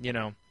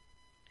 the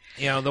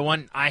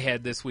one I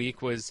had this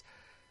week was,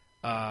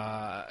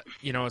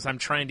 as I'm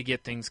trying to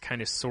get things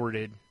kind of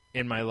sorted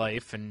in my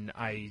life, and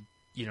I,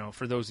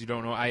 for those who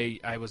don't know,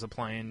 I was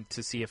applying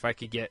to see if I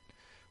could get,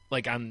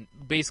 like, I'm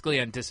basically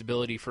on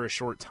disability for a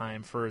short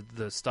time for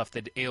the stuff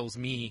that ails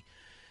me,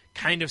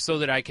 kind of so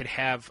that I could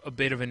have a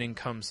bit of an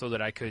income so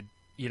that I could,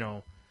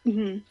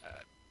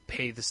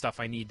 pay the stuff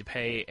I need to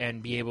pay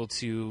and be able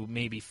to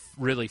maybe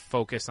really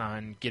focus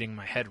on getting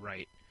my head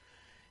right.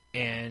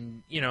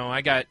 And,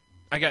 I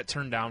got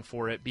turned down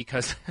for it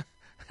because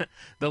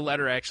the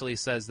letter actually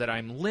says that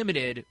I'm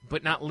limited,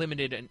 but not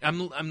limited.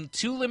 I'm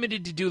too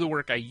limited to do the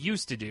work I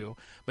used to do,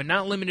 but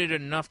not limited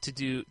enough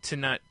to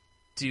not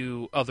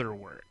do other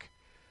work.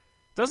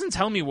 Doesn't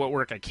tell me what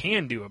work I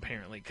can do,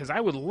 apparently, because I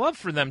would love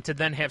for them to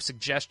then have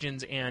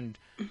suggestions and,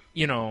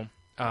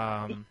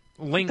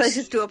 links.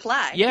 Places to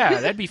apply.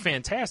 Yeah, that'd be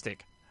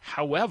fantastic.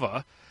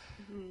 However,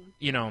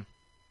 and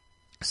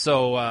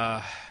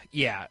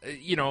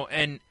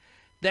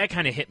that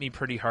kind of hit me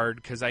pretty hard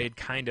because I'd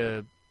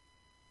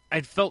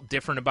felt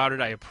different about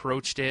it. I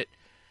approached it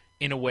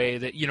in a way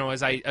that,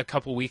 a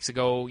couple weeks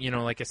ago,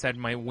 like I said,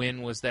 my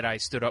win was that I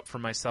stood up for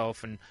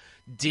myself and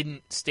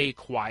didn't stay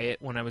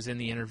quiet when I was in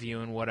the interview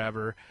and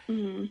whatever,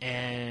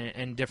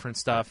 and different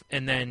stuff.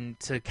 And then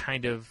to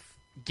kind of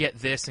get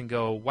this and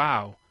go,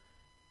 wow,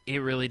 it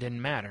really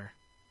didn't matter.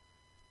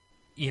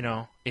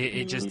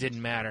 It just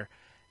didn't matter.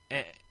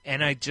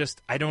 And I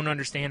don't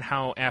understand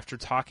how, after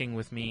talking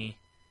with me,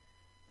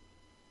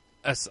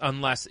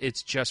 unless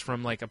it's just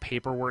from like a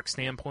paperwork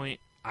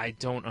standpoint, I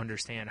don't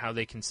understand how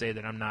they can say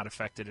that I'm not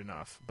affected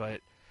enough.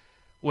 But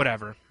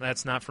whatever,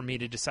 that's not for me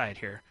to decide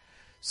here.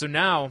 So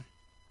now,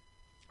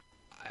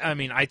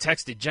 I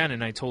texted Jen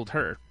and I told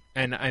her,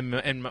 and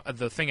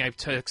the thing I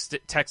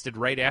texted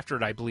right after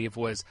it, I believe,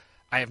 was,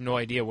 I have no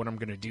idea what I'm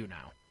going to do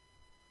now.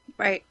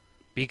 Right.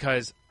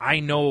 Because I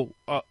know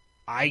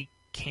I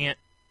can't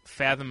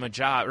fathom a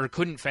job, or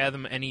couldn't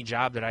fathom any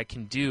job that I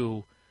can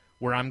do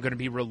where I'm going to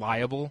be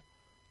reliable.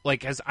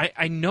 Like, as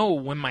I know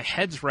when my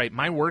head's right,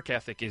 my work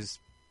ethic is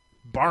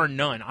bar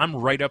none. I'm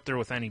right up there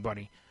with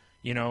anybody.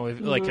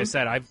 Like I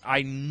said,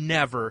 I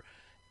never,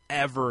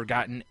 ever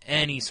gotten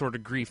any sort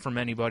of grief from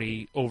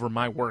anybody over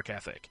my work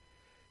ethic.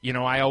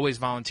 I always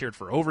volunteered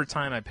for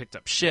overtime. I picked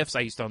up shifts.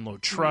 I used to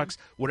unload trucks.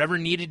 Whatever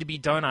needed to be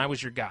done, I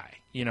was your guy.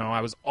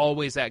 I was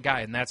always that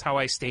guy, and that's how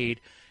I stayed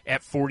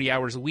at 40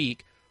 hours a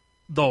week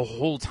the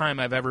whole time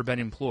I've ever been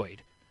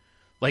employed.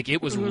 Like,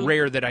 it was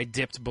rare that I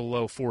dipped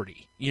below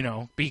 40,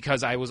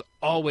 because I was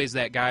always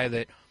that guy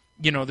that,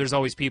 there's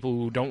always people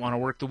who don't want to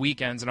work the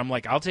weekends, and I'm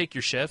like, I'll take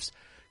your shifts,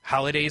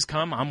 Holidays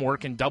come, I'm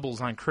working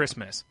doubles on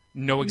Christmas.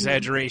 No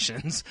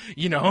exaggerations,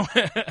 you know.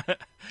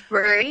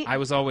 Right. I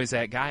was always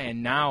that guy,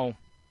 and now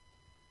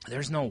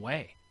there's no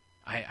way.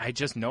 I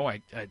just know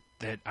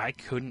that I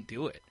couldn't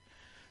do it.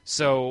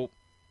 So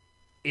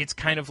it's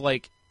kind of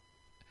like,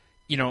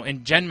 you know,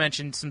 and Jen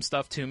mentioned some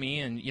stuff to me,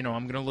 and, you know,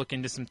 I'm going to look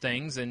into some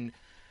things,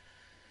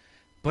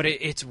 but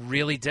it's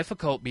really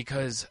difficult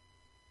because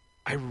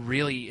I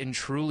really and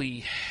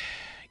truly,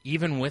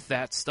 even with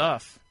that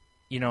stuff,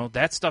 you know,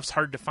 that stuff's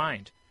hard to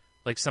find.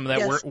 Like some of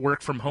that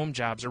work from home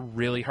jobs are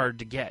really hard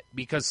to get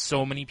because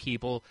so many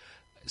people,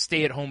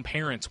 stay-at-home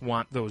parents,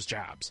 want those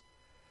jobs.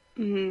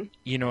 Mm-hmm.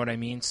 You know what I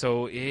mean?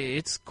 So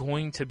it's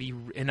going to be,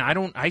 and I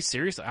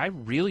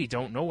really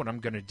don't know what I'm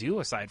going to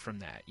do aside from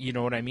that. You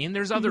know what I mean?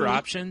 There's other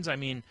options. I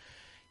mean,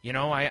 you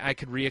know, I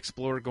could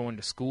re-explore going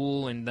to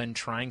school and then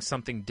trying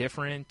something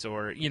different,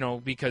 or, you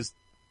know, because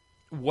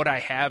what I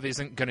have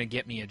isn't going to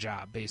get me a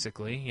job,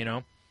 basically, you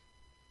know?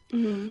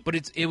 Mm-hmm. But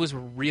it was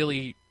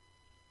really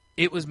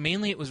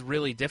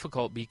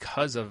difficult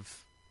because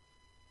of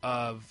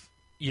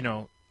you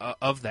know,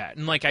 of that.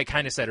 And like I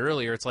kind of said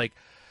earlier, it's like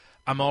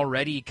I'm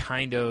already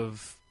kind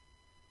of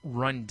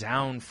run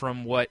down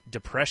from what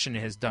depression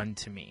has done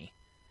to me.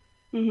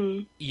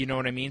 Mm-hmm. You know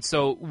what I mean?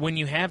 So when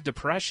you have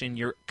depression,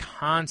 you're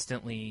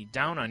constantly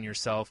down on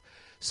yourself.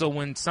 So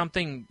when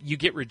you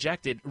get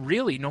rejected,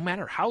 really, no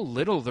matter how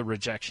little the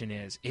rejection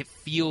is, it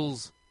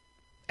feels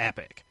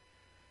epic.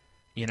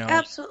 You know?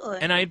 Absolutely.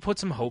 And I had put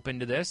some hope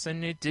into this,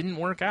 and it didn't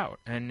work out.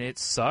 And it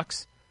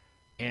sucks.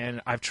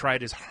 And I've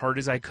tried as hard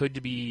as I could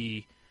to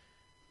be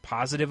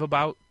positive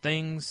about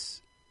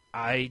things.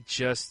 I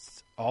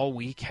just, all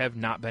week, have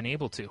not been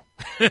able to.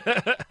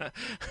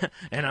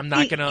 And I'm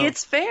not going to...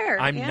 It's fair.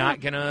 I'm not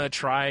going to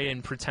try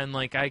and pretend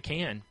like I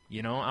can.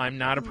 You know, I'm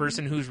not a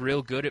person who's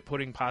real good at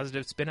putting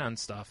positive spin on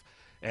stuff.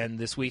 And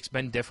this week's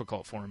been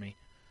difficult for me.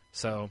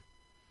 So...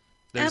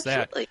 There's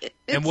Absolutely.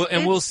 that,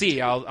 and we'll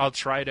see. I'll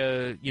try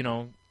to, you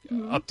know,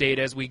 update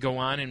as we go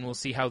on, and we'll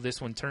see how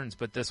this one turns.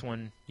 But this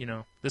one, you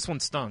know, this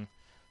one stung.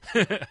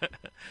 And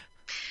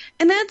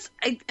that's,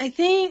 I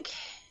think,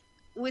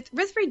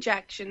 with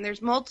rejection,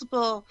 there's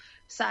multiple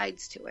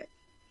sides to it.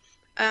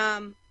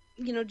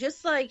 You know,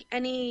 just like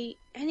any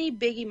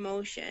big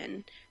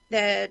emotion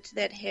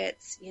that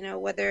hits, you know,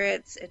 whether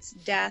it's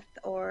death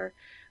or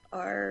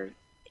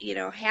you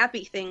know,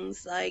 happy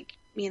things like,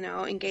 you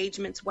know,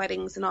 engagements,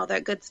 weddings, and all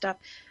that good stuff.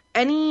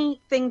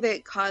 Anything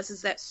that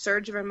causes that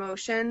surge of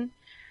emotion,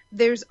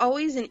 there's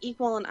always an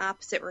equal and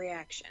opposite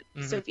reaction.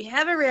 Mm-hmm. So if you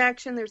have a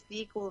reaction, there's the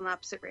equal and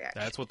opposite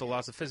reaction. That's what the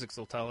laws of physics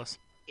will tell us.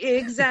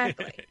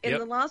 Exactly. And Yep.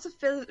 the laws of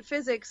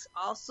physics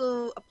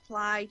also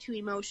apply to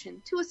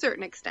emotion to a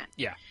certain extent.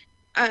 Yeah.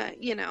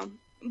 You know,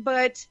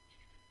 but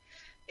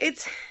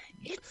it's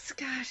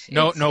gosh.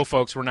 No,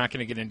 folks, we're not going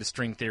to get into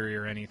string theory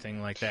or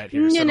anything like that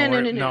here.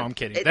 No, I'm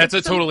kidding. That's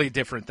a totally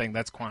different thing.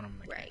 That's quantum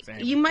mechanics.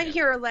 Right. You might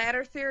hear a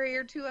ladder theory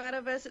or two out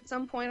of us at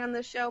some point on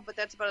this show, but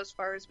that's about as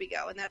far as we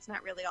go, and that's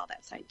not really all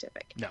that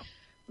scientific. No.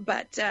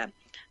 But, I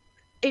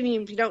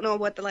mean, if you don't know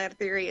what the ladder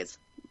theory is,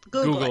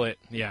 Google it.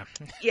 Yeah.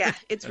 Yeah,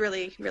 it's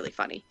really, really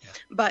funny. Yeah.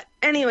 But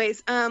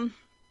anyways,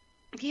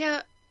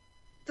 yeah,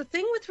 the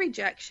thing with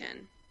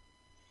rejection,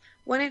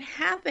 when it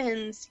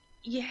happens,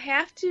 you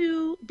have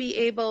to be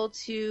able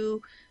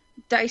to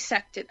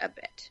dissect it a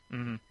bit.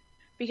 Mm-hmm.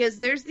 Because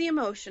there's the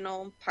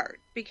emotional part.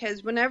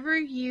 Because whenever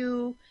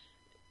you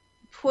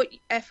put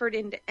effort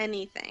into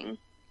anything,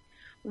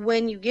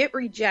 when you get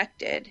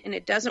rejected and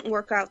it doesn't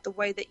work out the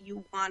way that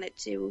you want it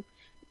to,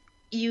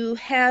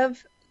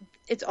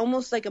 it's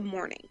almost like a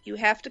mourning. You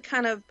have to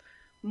kind of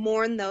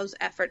mourn those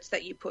efforts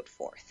that you put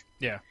forth.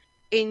 Yeah.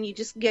 And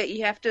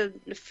you have to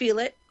feel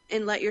it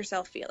and let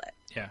yourself feel it.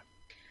 Yeah.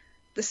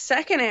 The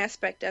second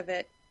aspect of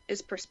it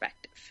is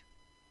perspective.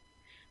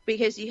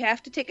 Because you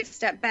have to take a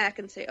step back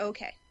and say,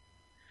 okay,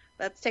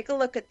 let's take a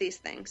look at these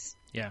things.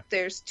 Yeah.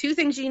 There's two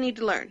things you need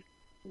to learn.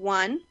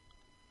 One,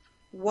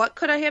 what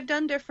could I have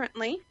done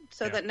differently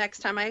so that next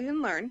time I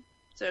can learn?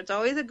 So it's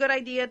always a good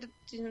idea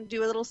to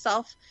do a little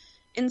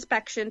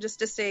self-inspection, just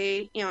to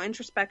say, you know,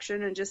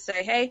 introspection, and just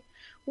say, hey,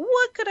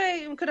 what could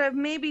I have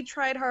maybe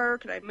tried harder?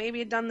 Could I maybe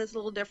have done this a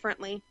little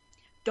differently?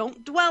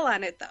 Don't dwell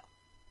on it, though.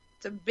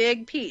 It's a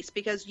big piece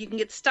because you can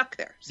get stuck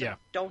there. So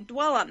don't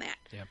dwell on that.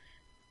 Yeah.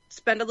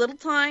 Spend a little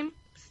time,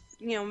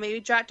 you know, maybe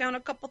jot down a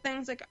couple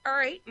things like, all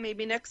right,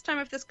 maybe next time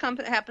if this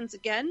happens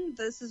again,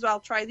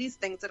 I'll try these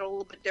things that are a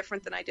little bit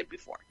different than I did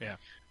before. Yeah.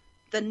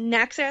 The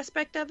next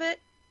aspect of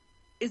it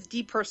is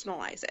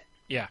depersonalize it.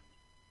 Yeah.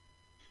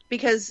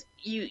 Because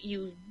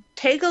you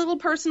take a little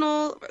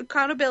personal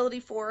accountability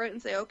for it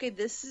and say, okay,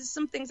 this is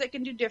some things I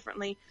can do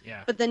differently.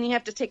 Yeah. But then you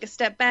have to take a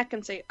step back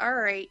and say, all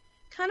right,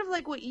 kind of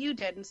like what you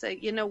did, and say,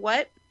 you know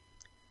what?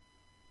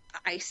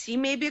 I see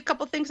maybe a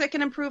couple things I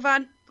can improve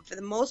on, but for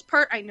the most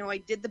part, I know I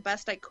did the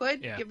best I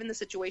could given the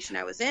situation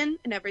I was in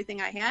and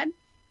everything I had.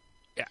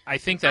 Yeah, I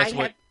think that's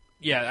what.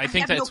 Yeah, I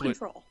think that's what.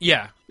 Control.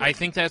 Yeah, I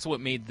think that's what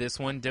made this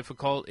one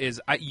difficult.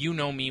 Is you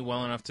know me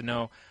well enough to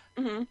know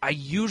I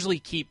usually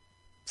keep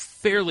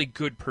fairly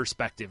good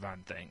perspective on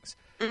things.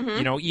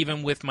 You know,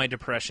 even with my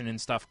depression and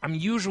stuff, I'm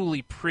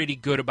usually pretty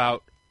good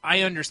about,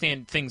 I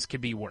understand things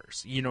could be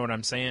worse. You know what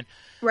I'm saying?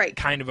 Right.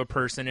 Kind of a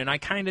person, and I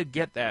kind of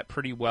get that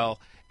pretty well.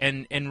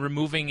 And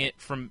removing it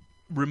from,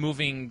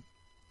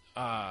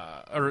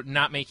 or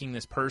not making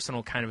this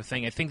personal kind of a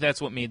thing, I think that's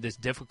what made this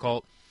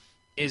difficult,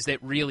 is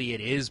that really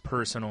it is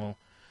personal,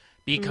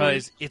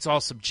 because it's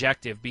all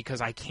subjective,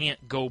 because I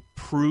can't go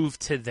prove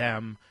to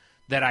them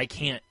that I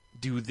can't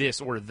do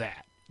this or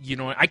that. You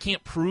know, I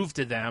can't prove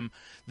to them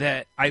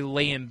that I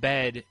lay in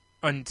bed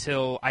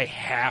until I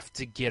have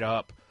to get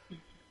up.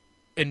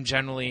 And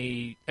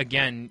generally,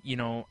 again, you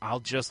know, I'll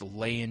just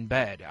lay in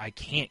bed. I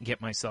can't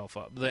get myself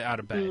up out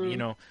of bed, you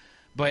know.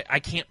 But I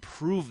can't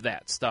prove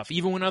that stuff.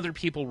 Even when other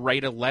people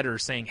write a letter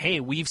saying, hey,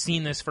 we've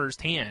seen this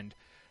firsthand,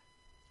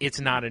 it's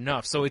not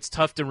enough. So it's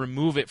tough to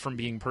remove it from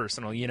being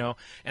personal, you know.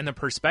 And the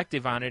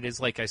perspective on it is,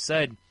 like I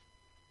said,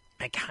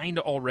 I kind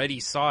of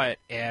already saw it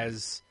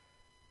as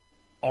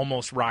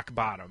almost rock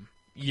bottom.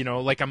 You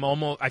know, like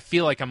I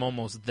feel like I'm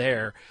almost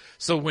there.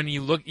 So when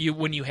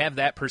when you have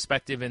that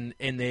perspective and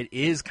it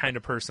is kind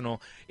of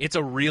personal, it's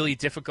a really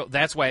difficult,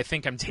 that's why I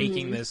think I'm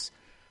taking this,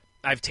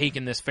 I've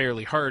taken this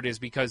fairly hard, is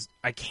because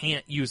I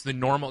can't use the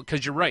normal,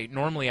 because you're right,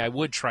 normally I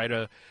would try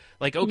to,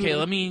 like, okay,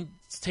 let me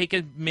take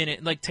a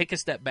minute, like take a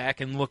step back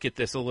and look at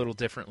this a little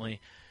differently.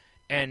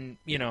 And,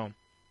 you know,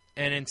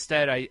 and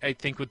instead I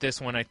think with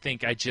this one, I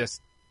think it's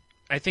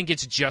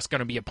just going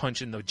to be a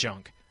punch in the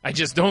junk. I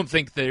just don't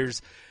think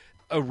there's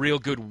a real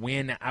good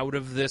win out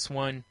of this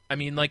one. I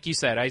mean, like you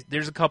said,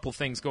 there's a couple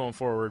things going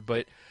forward,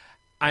 but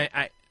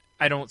I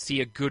don't see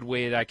a good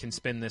way that I can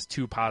spin this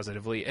too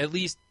positively, at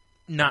least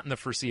not in the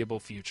foreseeable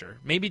future.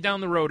 Maybe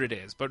down the road it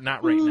is, but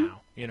not right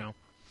now, you know.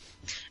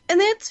 And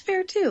that's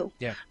fair too.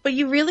 Yeah. But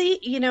you really,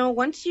 you know,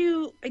 once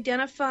you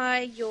identify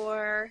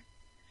your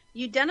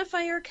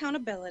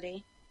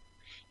accountability,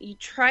 you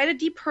try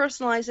to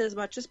depersonalize it as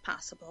much as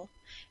possible.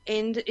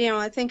 And, you know,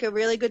 I think a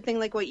really good thing,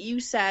 like what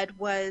you said,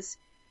 was,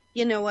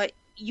 you know what,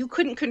 you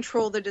couldn't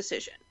control the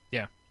decision.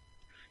 Yeah.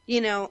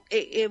 You know,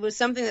 it was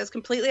something that's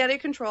completely out of your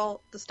control.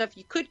 The stuff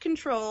you could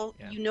control,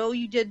 you know,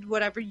 you did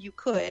whatever you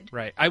could.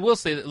 Right. I will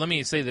say, let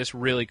me say this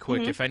really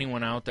quick. If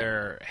anyone out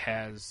there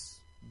has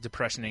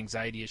depression,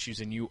 anxiety issues,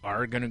 and you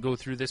are going to go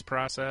through this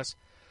process,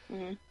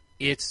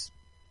 it's,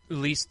 at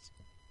least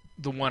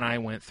the one I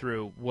went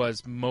through,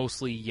 was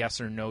mostly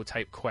yes or no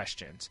type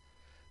questions.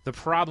 The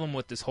problem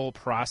with this whole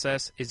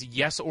process is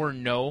yes or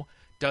no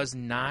does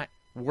not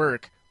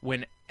work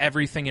when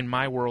everything in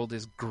my world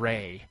is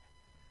gray.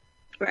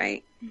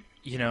 Right.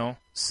 You know,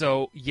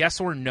 so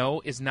yes or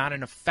no is not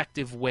an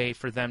effective way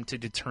for them to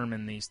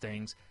determine these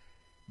things,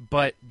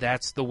 but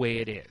that's the way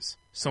it is.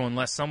 So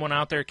unless someone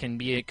out there can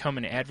become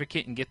an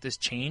advocate and get this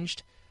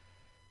changed,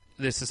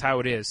 this is how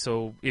it is.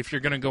 So if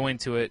you're going to go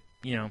into it,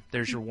 you know,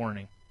 there's your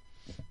warning.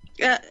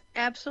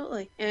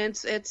 Absolutely. And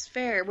it's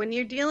fair. When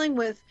you're dealing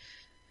with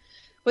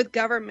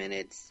government,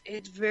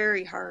 it's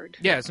very hard.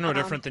 Yeah, it's no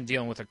different than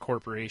dealing with a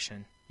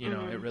corporation. You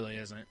know, it really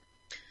isn't.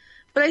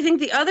 But I think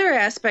the other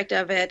aspect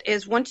of it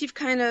is, once you've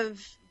kind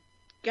of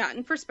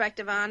gotten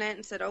perspective on it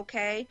and said,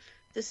 okay,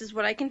 this is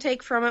what I can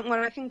take from it, what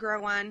I can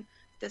grow on,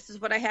 this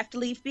is what I have to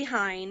leave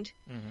behind,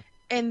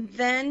 and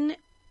then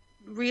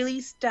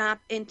really stop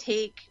and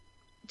take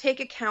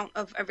account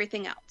of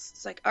everything else.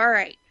 It's like, all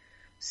right,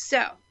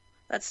 so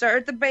let's start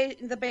at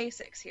the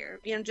basics here.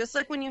 You know, just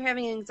like when you're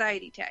having an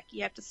anxiety attack,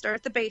 you have to start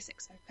at the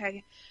basics.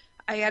 Okay,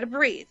 I got to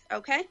breathe.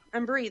 Okay,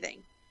 I'm breathing.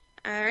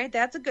 All right,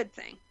 that's a good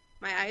thing.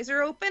 My eyes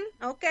are open.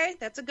 Okay,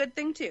 that's a good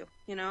thing too.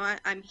 You know,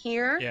 I'm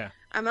here. Yeah.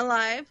 I'm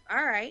alive.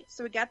 All right,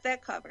 so we got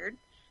that covered.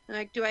 And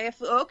like, do I have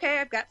food? Okay,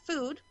 I've got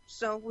food.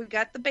 So we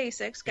got the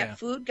basics. Got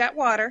food, got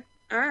water.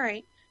 All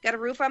right, got a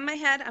roof on my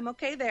head. I'm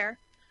okay there.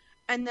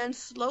 And then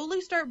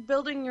slowly start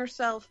building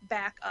yourself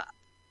back up.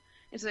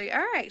 It's like, all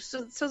right,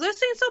 so this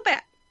ain't so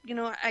bad. You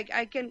know,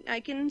 I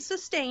can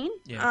sustain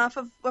off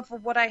of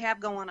what I have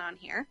going on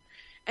here.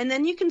 And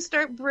then you can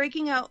start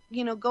breaking out,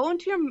 you know, go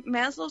into your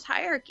Maslow's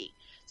hierarchy.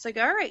 It's like,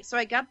 all right, so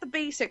I got the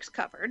basics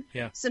covered.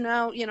 Yeah. So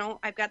now, you know,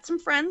 I've got some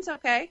friends,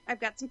 okay? I've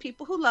got some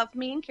people who love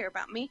me and care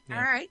about me. Yeah.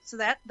 All right, so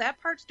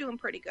that part's doing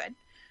pretty good.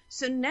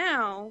 So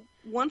now,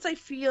 once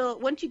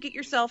you get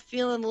yourself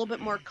feeling a little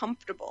bit more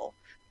comfortable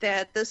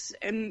that this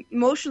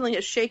emotionally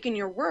has shaken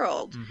your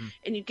world,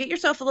 and you get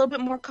yourself a little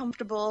bit more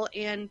comfortable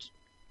and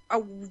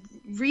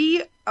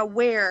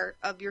re-aware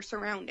of your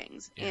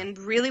surroundings, and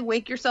really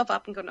wake yourself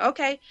up and go,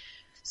 okay,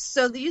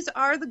 so these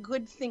are the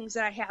good things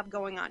that I have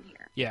going on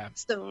here. Yeah.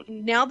 So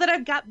now that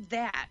I've got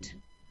that,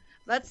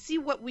 let's see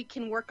what we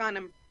can work on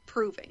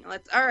improving.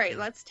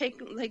 Let's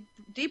take like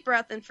deep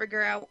breath and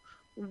figure out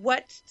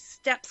what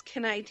steps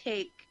can I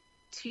take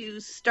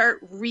to start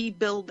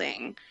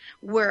rebuilding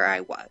where I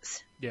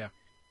was. Yeah.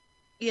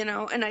 You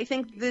know, and I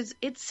think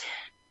it's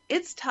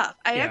tough.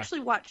 I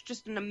actually watched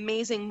just an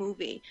amazing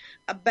movie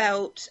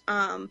about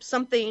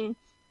something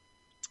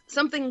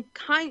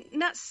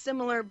not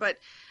similar, but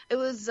it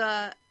was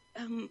a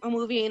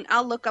movie, and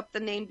I'll look up the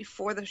name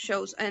before the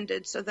show's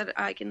ended so that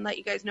I can let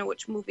you guys know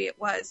which movie it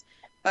was.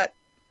 But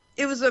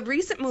it was a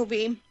recent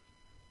movie,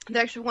 They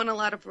actually won a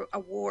lot of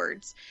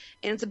awards,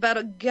 and it's about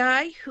a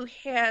guy who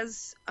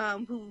has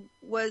who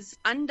was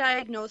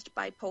undiagnosed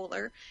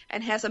bipolar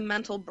and has a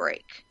mental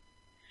break.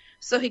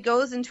 So he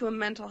goes into a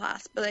mental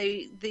hospital.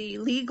 They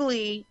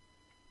legally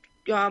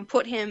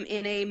put him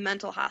in a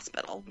mental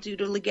hospital due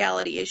to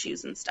legality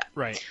issues and stuff.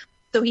 Right.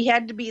 So he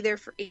had to be there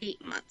for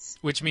 8 months.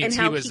 Which means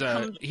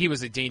he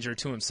was a danger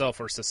to himself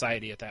or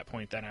society at that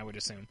point. Then I would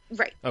assume.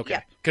 Right.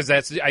 Okay. Because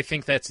I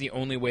think that's the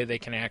only way they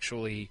can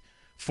actually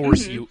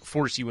force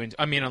you into.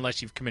 I mean,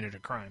 unless you've committed a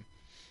crime.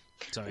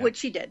 So, yeah. Which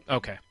he did.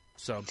 Okay.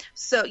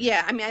 So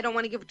yeah, I mean, I don't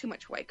want to give it too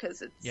much away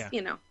because it's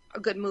a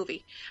good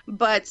movie.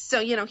 But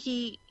so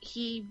he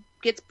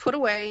gets put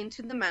away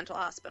into the mental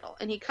hospital,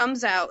 and he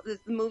comes out. The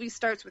movie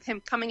starts with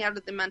him coming out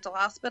of the mental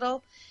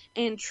hospital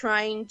and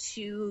trying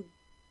to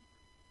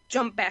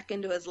jump back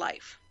into his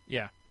life.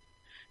 Yeah.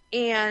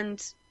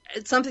 And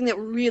it's something that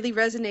really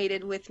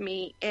resonated with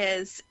me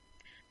is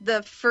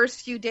the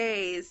first few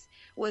days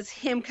was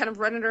him kind of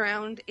running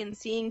around and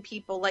seeing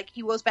people. Like,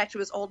 he goes back to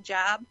his old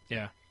job.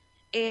 Yeah.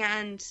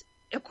 And,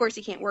 of course,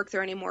 he can't work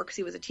there anymore because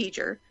he was a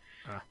teacher.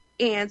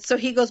 And so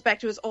he goes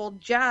back to his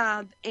old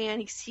job, and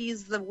he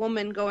sees the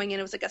woman going in.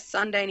 It was like a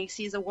Sunday, and he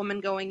sees a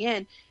woman going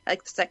in,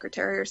 like the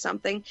secretary or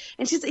something.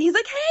 And he's like, "Hey,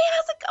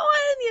 how's it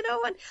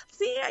going? And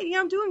see,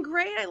 I'm doing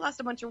great. I lost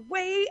a bunch of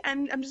weight,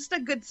 and I'm just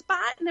a good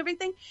spot and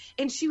everything."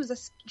 And she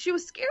was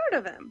scared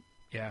of him.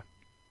 Yeah.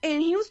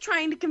 And he was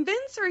trying to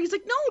convince her. He's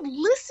like, "No,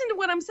 listen to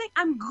what I'm saying.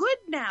 I'm good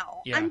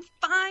now. Yeah. I'm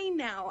fine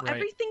now. Right.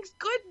 Everything's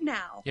good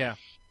now." Yeah.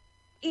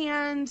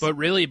 But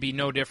really, it'd be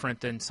no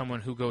different than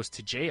someone who goes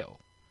to jail.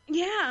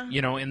 Yeah.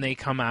 And they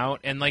come out,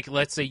 and, like,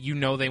 let's say,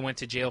 they went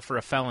to jail for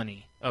a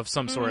felony of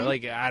some sort,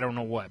 like, I don't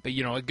know what, but,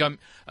 a gun,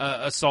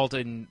 assault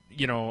and,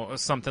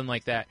 something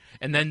like that.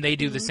 And then they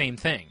do the same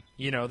thing.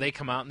 They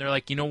come out and they're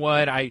like, you know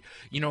what,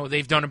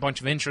 they've done a bunch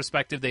of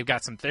introspective, they've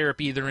got some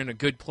therapy, they're in a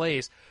good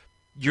place.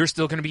 You're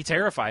still going to be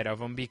terrified of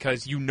them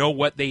because you know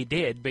what they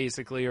did,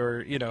 basically,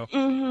 or,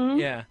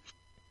 yeah.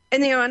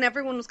 And and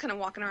everyone was kind of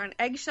walking around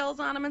eggshells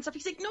on him and stuff.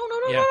 He's like, no,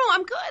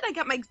 I'm good. I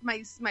got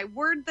my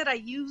word that I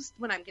used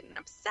when I'm getting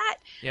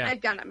upset. Yeah.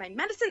 I've got my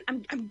medicine.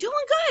 I'm doing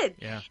good.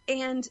 Yeah.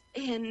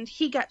 And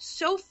he got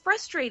so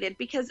frustrated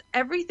because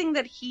everything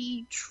that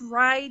he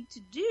tried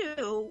to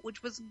do,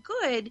 which was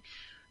good,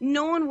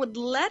 no one would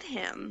let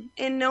him,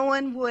 and no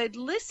one would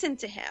listen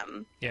to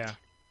him. Yeah.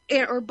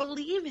 Or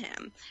believe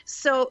him.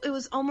 So it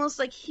was almost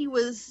like he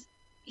was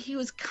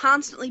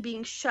constantly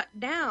being shut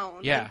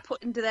down and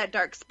put into that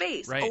dark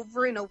space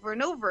over and over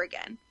and over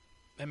again.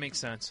 That makes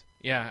sense.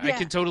 Yeah, I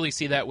can totally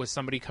see that with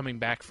somebody coming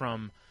back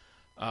from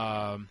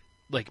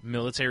like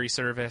military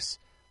service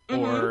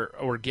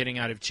or getting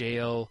out of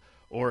jail,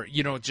 or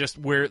just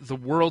where the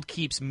world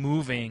keeps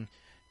moving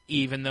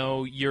even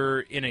though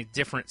you're in a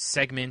different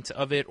segment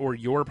of it, or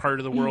your part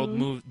of the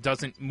world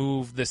doesn't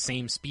move the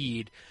same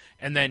speed,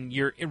 and then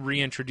you're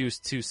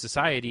reintroduced to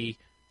society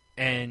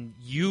and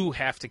you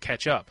have to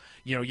catch up.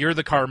 You're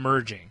the car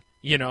merging,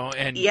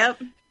 and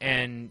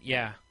and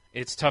yeah,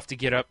 it's tough to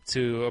get up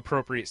to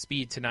appropriate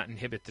speed to not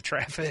inhibit the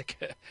traffic.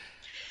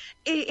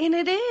 And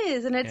it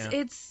is, and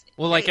it's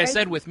well, like I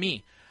said with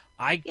me,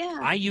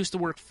 I used to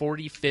work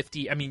 40,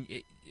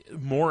 50,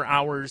 more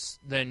hours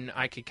than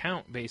I could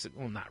count, basically.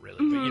 Well, not really,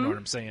 but you know what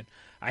I'm saying.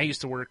 I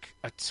used to work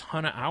a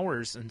ton of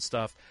hours and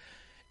stuff,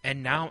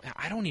 and now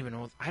I don't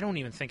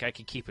even think I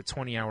could keep a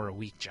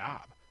 20-hour-a-week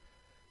job.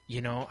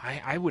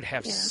 I would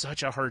have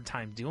such a hard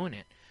time doing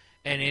it.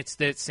 And it's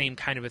that same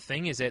kind of a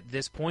thing, is at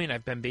this point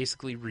I've been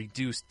basically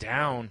reduced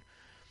down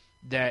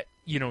that,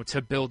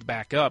 to build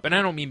back up. And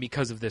I don't mean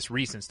because of this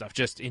recent stuff,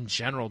 just in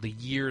general, the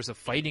years of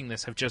fighting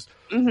this have just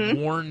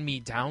worn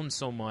me down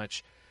so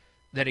much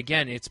that,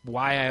 again, it's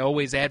why I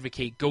always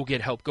advocate go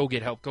get help,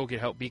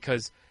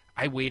 because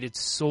I waited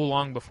so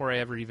long before I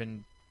ever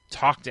even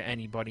talked to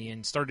anybody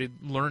and started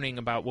learning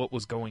about what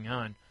was going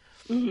on.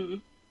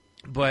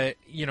 But,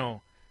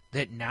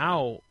 that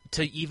now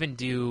to even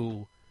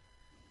do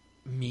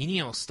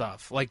menial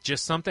stuff, like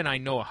just something I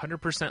know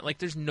 100%, like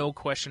there's no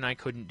question I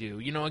couldn't do.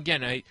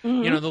 Again,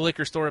 the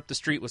liquor store up the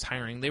street was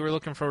hiring. They were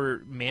looking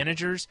for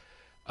managers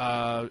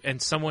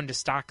and someone to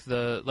stock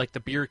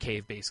the beer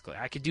cave, basically.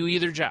 I could do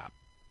either job.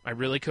 I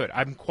really could.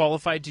 I'm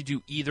qualified to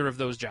do either of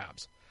those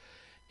jobs.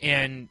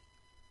 And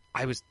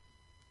I was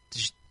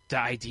just, the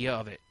idea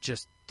of it,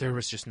 there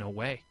was just no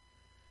way.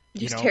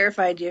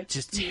 Terrified you.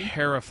 Just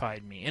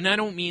terrified me. And I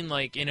don't mean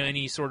like in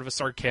any sort of a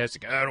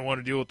sarcastic, I don't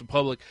want to deal with the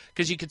public,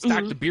 because you could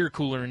stock the beer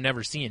cooler and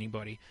never see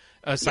anybody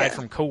aside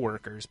from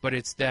coworkers. But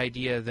it's the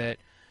idea that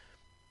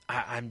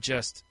I'm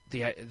just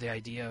the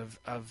idea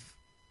of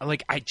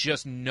like, I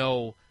just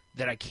know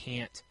that I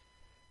can't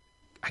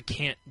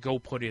go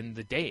put in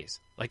the days.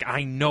 Like,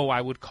 I know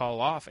I would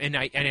call off. And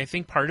I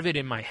think part of it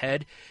in my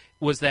head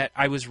was that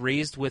I was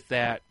raised with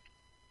that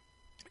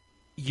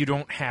you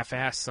don't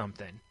half-ass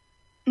something.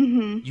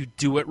 You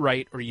do it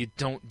right or you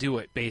don't do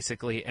it,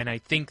 basically. And I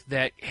think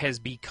that has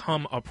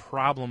become a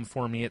problem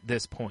for me at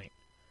this point.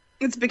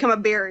 It's become a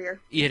barrier.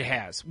 It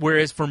has.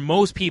 Whereas for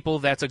most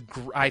people,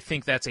 I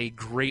think that's a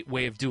great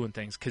way of doing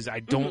things, because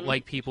I don't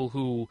like people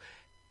who,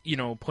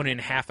 put in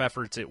half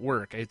efforts at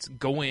work. It's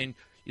go in,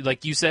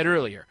 like you said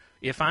earlier.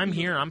 If I'm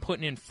here, I'm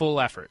putting in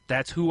full effort.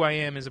 That's who I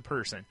am as a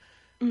person.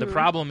 The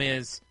problem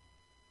is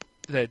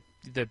the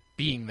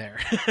being there,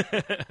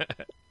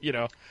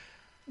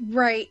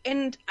 Right,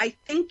 and I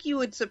think you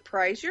would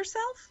surprise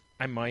yourself.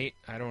 I might.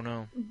 I don't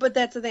know. But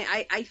that's the thing.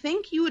 I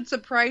think you would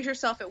surprise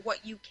yourself at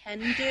what you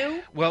can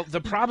do. Well,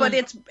 the problem...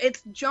 But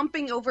it's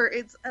jumping over...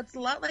 It's a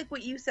lot like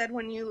what you said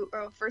when you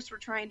first were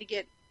trying to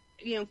get...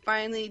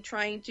 finally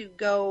trying to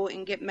go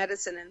and get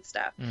medicine and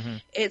stuff.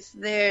 It's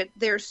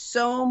there's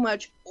so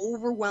much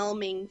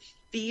overwhelming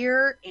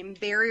fear and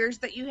barriers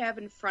that you have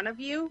in front of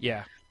you.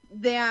 Yeah.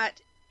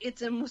 That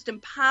it's almost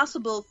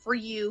impossible for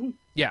you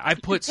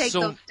to take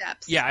those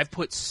steps. Yeah, I've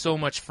put so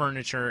much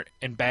furniture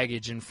and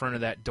baggage in front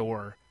of that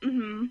door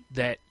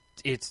that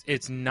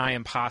it's nigh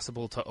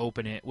impossible to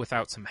open it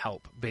without some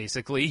help,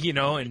 basically,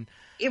 and...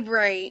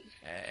 Right.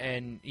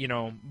 And,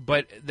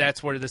 but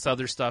that's where this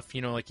other stuff,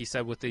 like you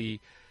said, with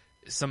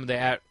some of the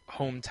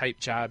at-home type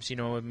jobs,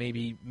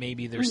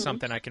 maybe there's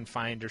something I can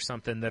find or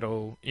something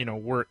that'll,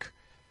 work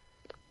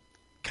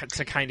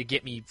to kind of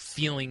get me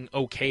feeling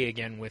okay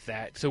again with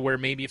that. So where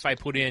maybe if I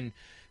put in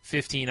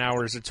 15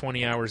 hours or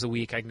 20 hours a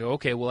week, I can go,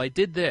 okay, well, I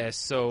did this,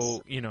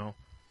 so,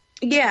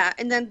 Yeah,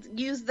 and then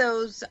use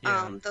those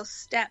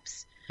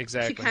steps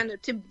exactly to kind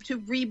of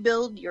to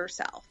rebuild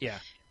yourself. Yeah.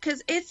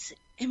 Because it's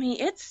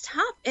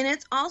tough, and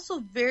it's also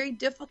very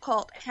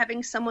difficult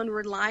having someone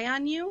rely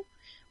on you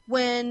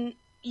when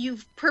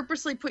you've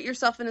purposely put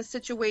yourself in a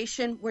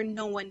situation where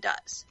no one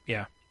does.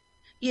 Yeah.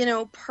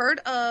 Part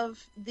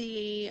of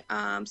the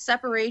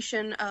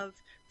separation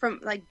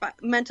from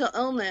mental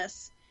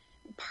illness,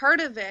 part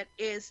of it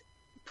is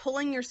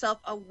pulling yourself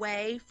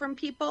away from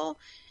people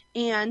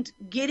and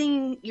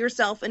getting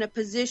yourself in a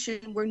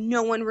position where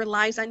no one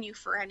relies on you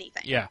for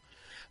anything. Yeah.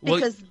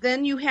 Because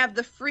then you have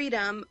the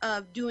freedom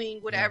of doing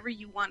whatever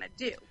you want to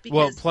do.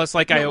 Because plus,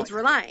 no one's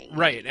relying.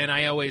 Right, and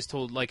I always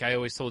told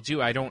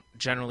you, I don't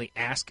generally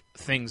ask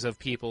things of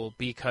people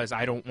because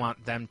I don't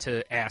want them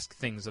to ask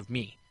things of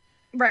me.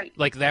 Right.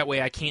 Like, that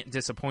way I can't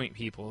disappoint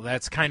people.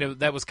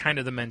 That was kind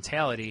of the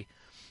mentality,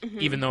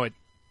 even though it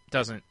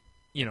doesn't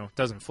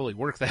fully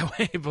work that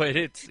way, but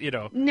it's,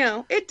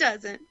 No, it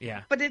doesn't.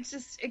 Yeah. But it's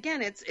just,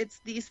 again, it's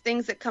these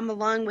things that come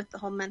along with the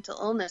whole mental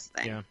illness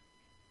thing. Yeah.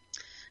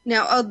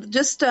 Now,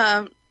 just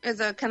as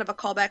a kind of a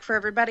callback for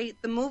everybody,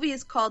 the movie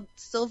is called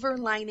Silver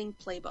Lining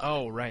Playbook.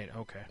 Oh, right.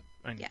 Okay.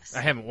 Yes.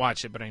 I haven't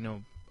watched it, but I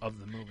know of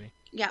the movie.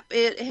 Yeah,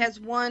 it has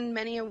won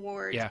many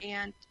awards, Yeah.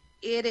 and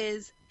it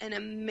is an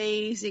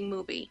amazing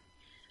movie.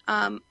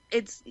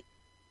 It's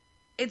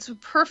a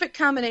perfect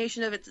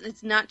combination of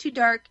it's not too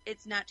dark,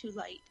 it's not too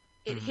light.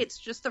 It hits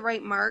just the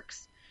right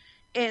marks,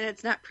 and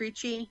it's not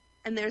preachy,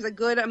 and there's a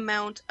good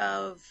amount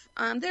of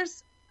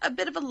there's a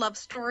bit of a love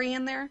story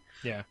in there.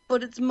 Yeah.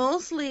 But it's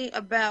mostly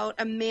about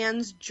a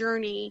man's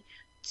journey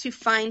to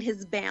find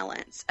his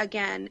balance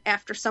again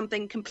after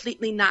something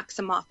completely knocks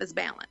him off his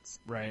balance.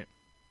 Right.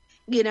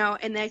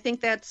 And I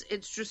think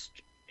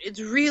it's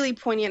really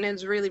poignant, and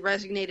it's really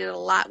resonated a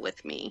lot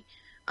with me.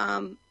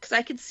 Because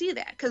I could see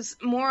that. Because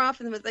more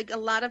often than a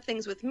lot of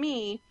things with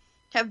me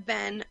have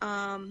been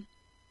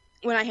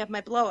when I have my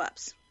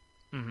blow-ups,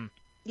 or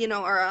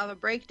I have a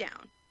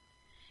breakdown.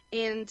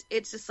 And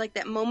it's just like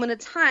that moment of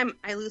time,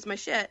 I lose my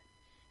shit.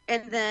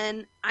 And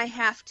then I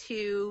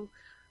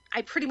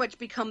pretty much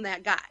become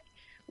that guy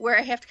where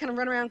I have to kind of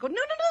run around and go, no,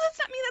 that's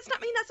not me.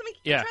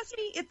 Yeah. Trust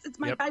me, it's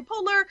my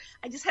bipolar.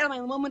 I just had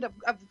my moment of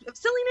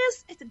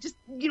silliness. I said, just,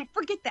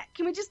 forget that.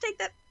 Can we just take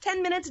that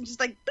 10 minutes and just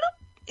bloop,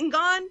 and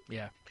gone?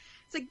 Yeah.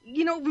 It's like,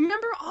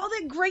 remember all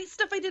that great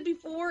stuff I did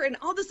before and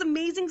all this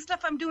amazing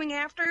stuff I'm doing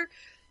after?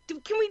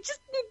 Can we just,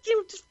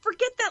 just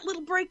forget that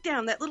little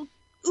breakdown, that little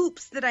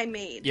oops that I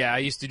made? Yeah, I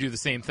used to do the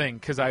same thing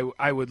because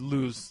I would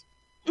lose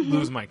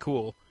my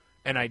cool,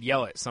 and I'd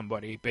yell at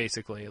somebody,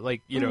 basically.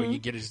 Like, you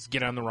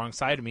get on the wrong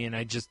side of me, and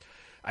I just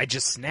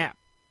snap,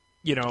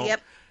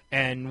 Yep.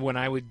 And when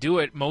I would do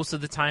it, most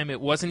of the time, it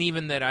wasn't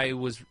even that I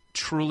was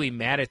truly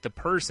mad at the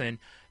person.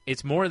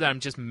 It's more that I'm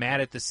just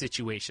mad at the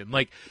situation.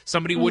 Like,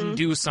 somebody wouldn't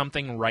do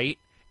something right,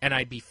 and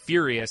I'd be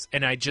furious,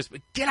 and I'd just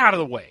get out of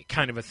the way,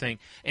 kind of a thing.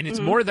 And it's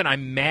more that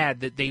I'm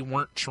mad that they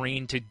weren't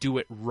trained to do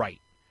it right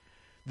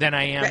than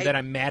I am that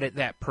I'm mad at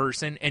that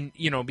person. And,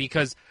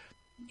 because,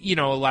 a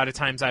lot of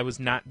times I was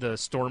not the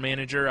store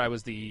manager. I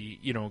was the,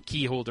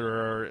 key holder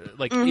or,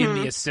 in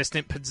the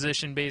assistant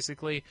position,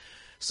 basically.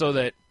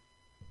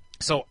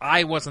 So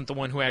I wasn't the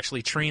one who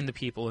actually trained the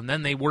people, and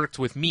then they worked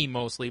with me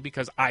mostly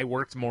because I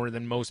worked more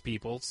than most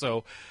people.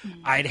 So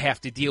I'd have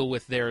to deal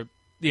with their,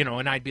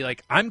 and I'd be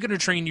like, I'm going to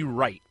train you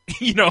right.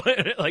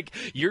 Like,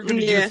 you're going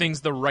to do things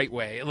the right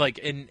way.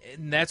 And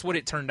that's what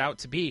it turned out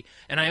to be.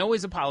 And I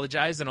always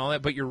apologize and all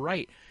that, but you're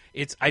right.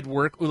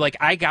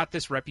 I got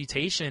this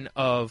reputation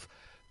of,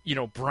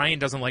 Bryan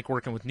doesn't like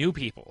working with new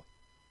people.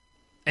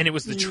 And it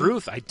was the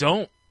truth. I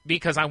don't.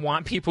 because I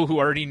want people who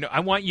already know. I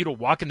want you to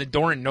walk in the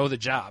door and know the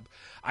job.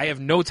 I have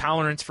no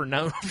tolerance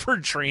for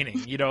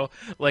training, you know.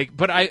 Like,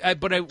 but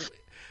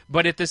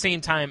at the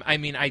same time, I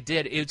mean, I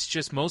did. It's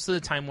just most of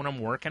the time when I'm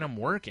working.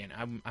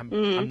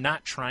 I'm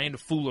not trying to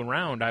fool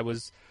around. I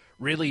was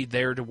really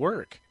there to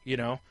work, you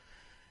know.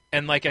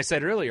 And like I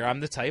said earlier,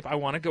 I'm the type, I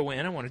want to go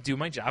in, I want to do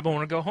my job, I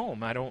want to go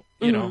home. I don't,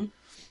 you know.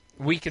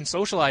 We can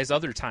socialize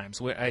other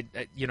times. I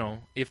you know,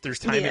 if there's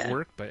time at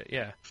work, but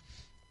yeah.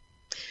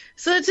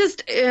 So it's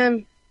just,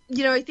 you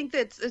know, I think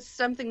it's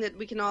something that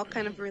we can all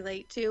kind of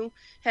relate to,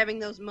 having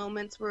those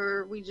moments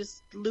where we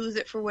just lose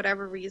it for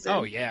whatever reason.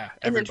 Oh, yeah.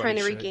 And then trying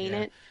to regain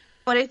it.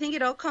 But I think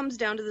it all comes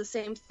down to the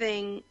same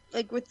thing,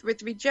 like with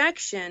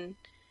rejection,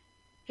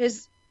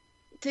 just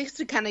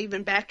to kind of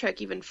even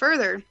backtrack even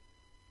further,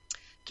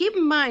 keep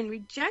in mind,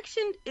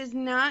 rejection is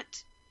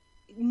not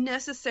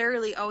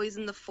necessarily always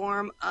in the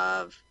form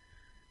of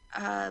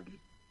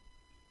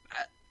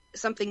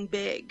something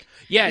big.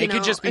 Yeah, it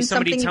could just be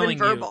somebody telling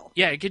verbal.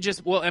 You. Yeah, it could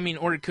just, well, I mean,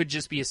 or it could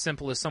just be as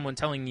simple as someone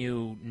telling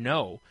you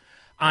no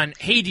on,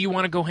 hey, do you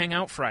want to go hang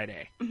out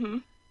Friday? Mm-hmm.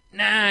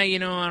 Nah, you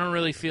know, I don't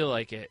really feel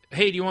like it.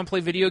 Hey, do you want to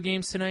play video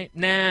games tonight?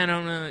 Nah, I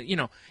don't know. You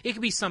know, it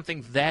could be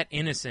something that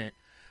innocent,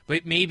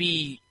 but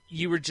maybe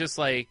you were just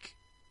like,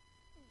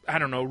 I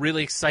don't know,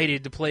 really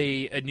excited to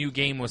play a new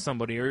game with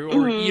somebody,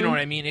 or you know what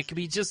I mean? It could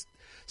be just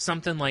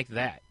something like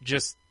that,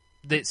 just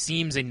that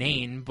seems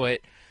inane, but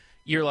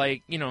you're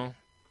like, you know.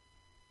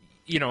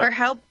 Or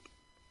how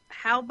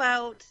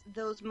about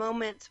those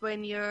moments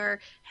when you're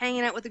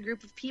hanging out with a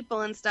group of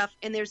people and stuff,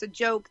 and there's a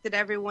joke that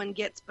everyone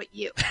gets but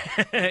you,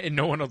 and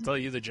no one will tell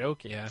you the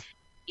joke. Yeah.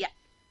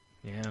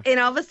 And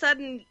all of a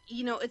sudden,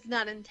 you know, it's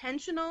not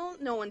intentional.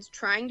 No one's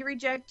trying to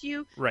reject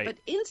you, right? But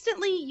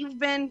instantly, you've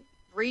been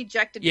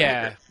rejected.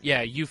 Yeah,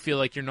 you feel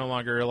like you're no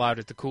longer allowed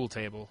at the cool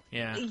table.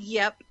 Yeah.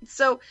 Yep.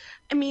 So,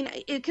 I mean,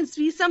 it can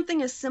be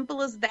something as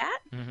simple as that.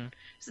 Mm-hmm.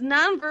 It's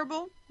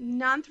nonverbal,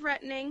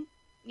 non-threatening.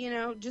 You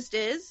know, just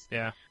is.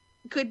 Yeah.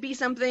 Could be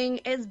something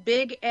as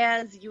big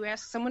as you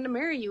ask someone to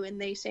marry you and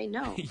they say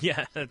no.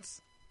 Yeah,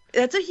 that's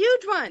a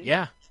huge one.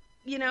 Yeah.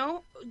 You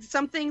know,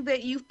 something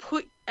that you've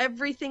put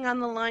everything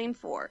on the line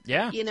for.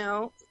 Yeah. You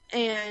know,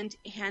 and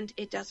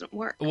it doesn't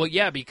work. Well,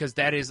 yeah, because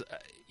that is,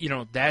 you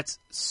know, that's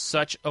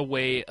such a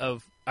way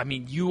of, I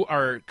mean, you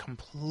are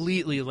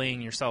completely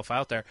laying yourself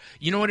out there.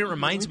 You know what it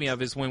reminds me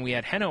of is when we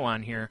had Heno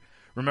on here.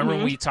 Remember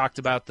when we talked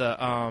about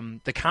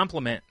the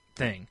compliment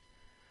thing?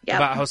 Yep.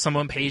 About how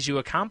someone pays you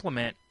a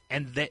compliment,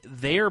 and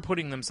they're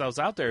putting themselves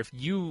out there. If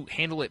you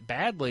handle it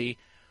badly,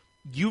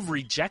 you've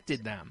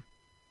rejected them,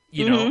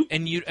 you know.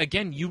 And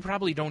you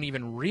probably don't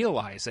even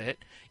realize it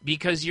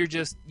because you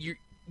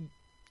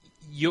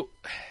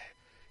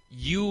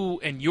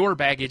and your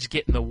baggage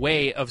get in the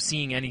way of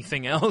seeing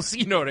anything else.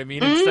 You know what I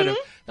mean? Instead of,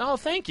 oh,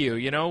 thank you,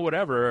 you know,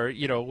 whatever, or,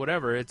 you know,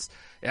 whatever. It's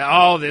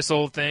this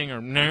old thing, or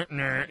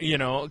nah, you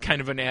know, kind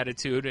of an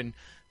attitude, and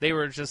they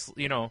were just,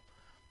 you know.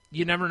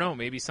 You never know.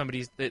 Maybe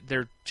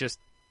they're just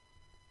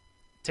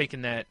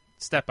taking that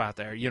step out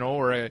there, you know,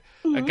 or a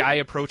guy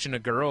approaching a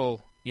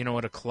girl, you know,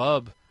 at a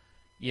club,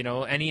 you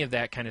know, any of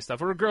that kind of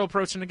stuff, or a girl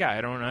approaching a guy.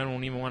 I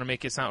don't even want to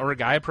make it sound, or a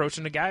guy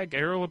approaching a guy, a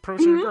girl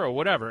approaching a girl,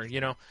 whatever,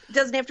 you know. It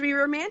doesn't have to be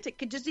romantic. It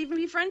could just even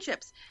be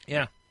friendships.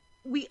 Yeah.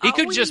 It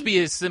could just be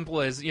as simple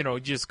as, you know,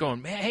 just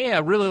going, hey, I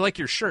really like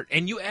your shirt.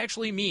 And you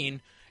actually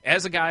mean,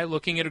 as a guy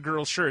looking at a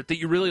girl's shirt, that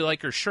you really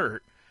like her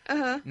shirt.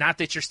 Not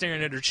that you're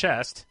staring at her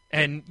chest,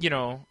 and, you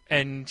know,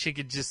 and she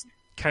could just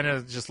kind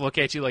of just look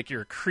at you like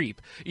you're a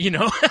creep, you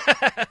know?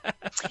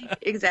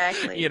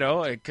 Exactly. You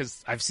know,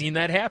 because I've seen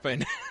that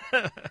happen.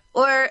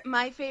 Or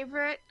my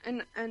favorite,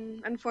 and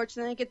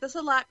unfortunately I get this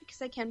a lot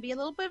because I can be a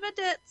little bit of a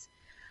ditz,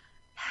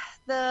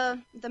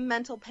 the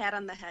mental pat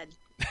on the head.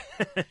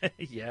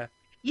 Yeah.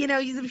 You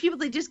know, the people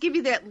that just give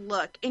you that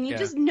look, and you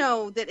just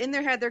know that in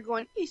their head they're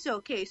going, "It's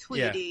okay,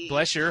 sweetie." Yeah,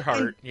 bless your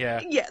heart.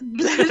 Yeah,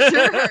 bless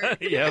your heart.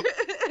 Yep.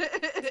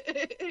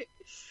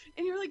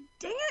 And you're like,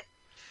 "Dang it,"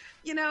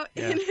 you know.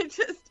 And it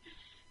just,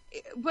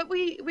 but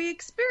we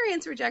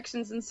experience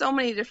rejections in so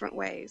many different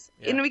ways,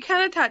 and we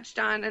kind of touched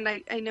on, and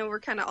I know we're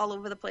kind of all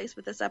over the place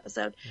with this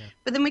episode,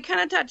 but then we kind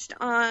of touched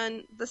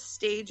on the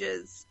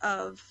stages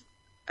of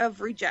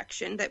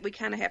rejection that we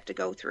kind of have to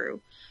go through.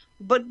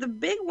 But the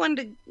big one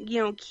to,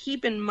 you know,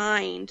 keep in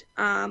mind,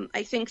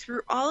 I think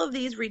through all of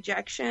these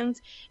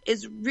rejections,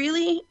 is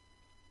really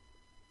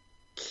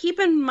keep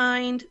in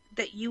mind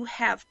that you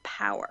have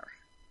power.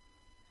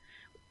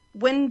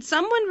 When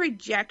someone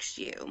rejects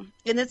you,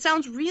 and it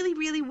sounds really,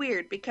 really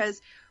weird,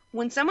 because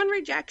when someone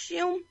rejects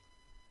you,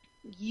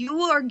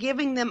 you are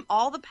giving them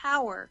all the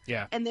power,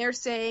 and they're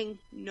saying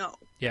no.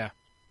 Yeah.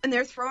 And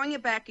they're throwing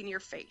it back in your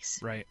face.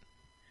 Right.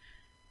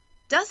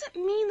 Doesn't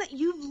mean that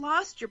you've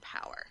lost your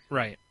power.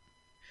 Right.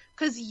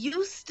 Because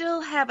you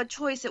still have a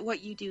choice at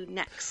what you do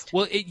next.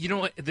 Well, you know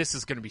what? This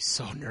is going to be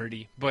so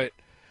nerdy, but...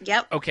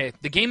 Yep. Okay,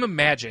 the game of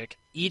Magic,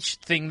 each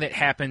thing that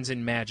happens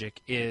in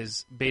Magic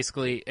is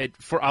basically...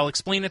 I'll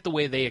explain it the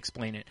way they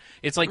explain it.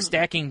 It's like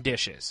stacking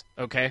dishes,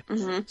 okay?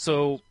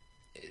 So,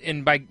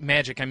 and by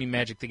Magic, I mean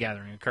Magic the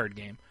Gathering, a card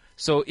game.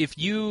 So if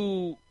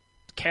you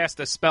cast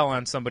a spell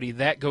on somebody,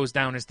 that goes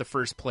down as the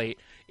first plate.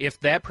 If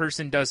that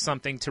person does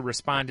something to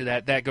respond to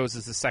that, that goes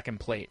as the second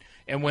plate.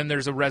 And when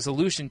there's a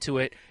resolution to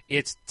it,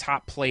 it's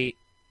top plate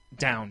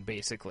down,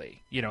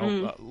 basically.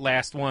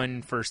 Last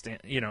one, first,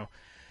 And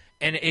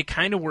it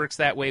kind of works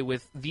that way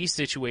with these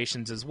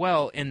situations as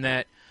well, in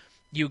that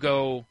you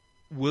go,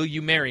 will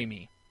you marry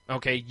me?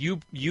 Okay,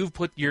 you've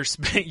put your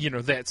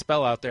that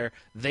spell out there.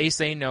 They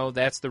say no,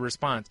 that's the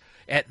response.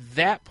 At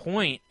that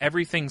point,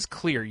 everything's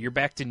clear. You're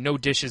back to no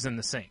dishes in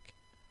the sink.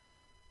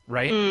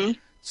 Right?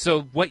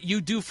 So what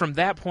you do from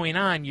that point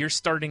on, you're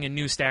starting a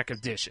new stack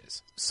of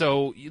dishes.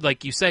 So,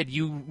 like you said,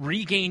 you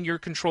regain your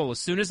control. As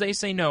soon as they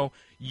say no,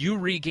 you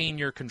regain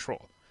your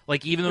control.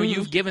 Like, even though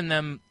you've given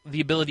them the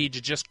ability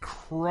to just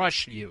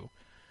crush you,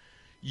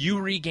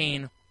 you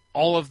regain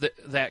all of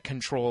that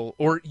control,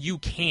 or you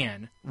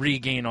can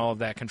regain all of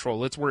that control.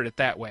 Let's word it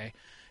that way.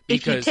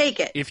 Because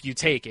if you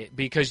take it.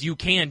 Because you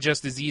can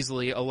just as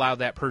easily allow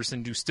that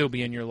person to still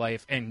be in your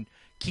life and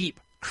keep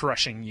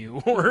crushing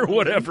you or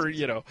whatever,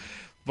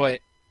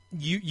 But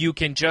you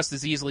can just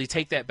as easily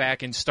take that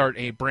back and start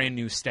a brand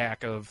new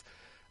stack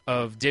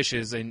of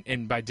dishes.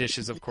 And by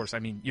dishes, of course, I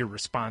mean your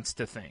response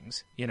to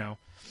things,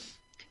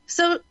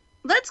 So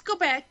let's go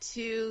back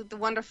to the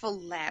wonderful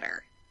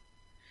ladder.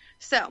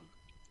 So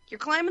you're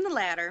climbing the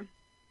ladder.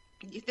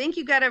 You think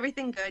you got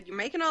everything good. You're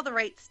making all the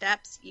right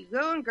steps.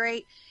 You're going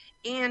great.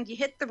 And you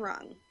hit the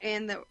rung.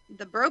 And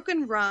the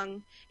broken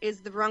rung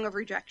is the rung of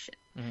rejection.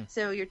 Mm-hmm.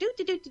 So you're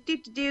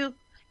do.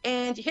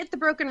 And you hit the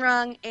broken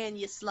rung and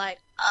you slide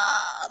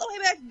all the way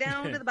back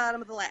down to the bottom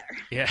of the ladder.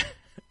 Yeah.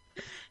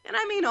 And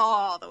I mean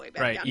all the way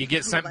back down. Right. You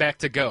get sent back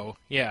to go.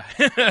 Yeah.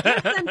 Get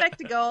sent back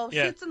to go.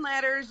 Yeah. Chutes and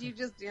ladders. You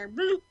just,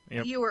 bloop,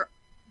 yep. You were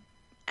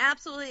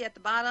absolutely at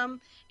the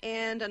bottom.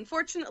 And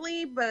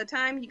unfortunately, by the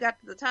time you got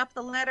to the top of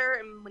the ladder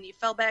and when you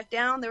fell back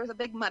down, there was a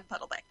big mud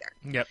puddle back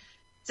there. Yep.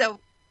 So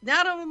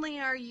not only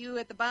are you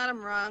at the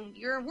bottom rung,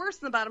 you're worse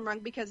than the bottom rung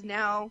because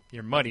now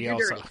you're muddy you're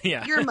also. Dirty.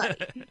 Yeah. You're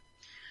muddy.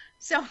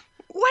 So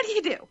what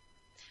do?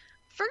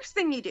 First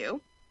thing you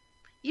do,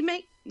 you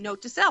make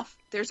note to self.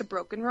 There's a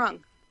broken rung.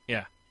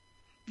 Yeah.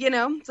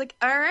 It's like,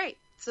 all right,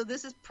 so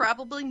this is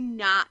probably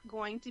not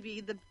going to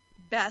be the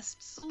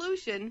best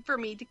solution for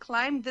me to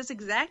climb this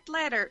exact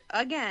ladder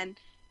again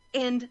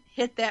and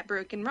hit that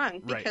broken rung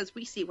because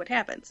we see what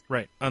happens.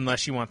 Right,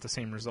 unless you want the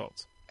same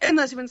results.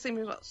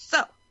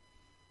 So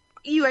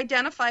you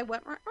identify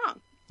what went wrong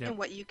and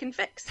what you can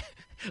fix.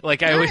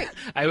 Like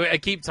I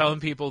keep telling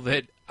people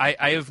that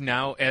I have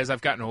now, as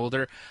I've gotten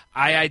older,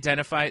 I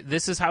identify,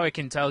 this is how I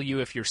can tell you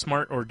if you're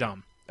smart or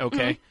dumb,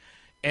 okay? Mm-hmm.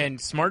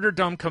 And smart or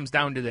dumb comes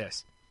down to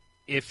this.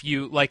 If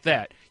you, like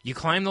that, you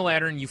climb the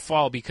ladder and you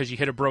fall because you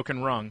hit a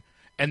broken rung,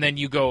 and then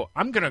you go,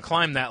 I'm going to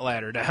climb that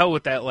ladder, to hell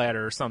with that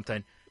ladder or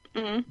something.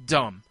 Mm-hmm.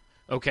 Dumb,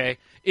 okay?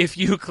 If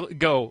you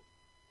go,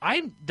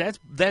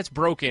 that's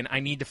broken, I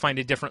need to find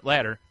a different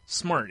ladder.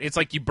 Smart. It's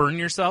like you burn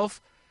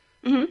yourself.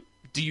 Mm-hmm.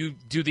 Do you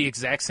do the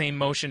exact same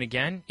motion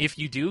again? If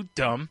you do,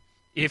 dumb.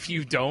 If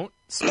you don't,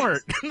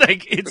 smart.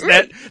 Like, it's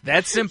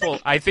that simple.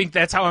 I think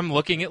that's how I'm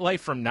looking at life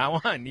from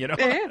now on, Yeah,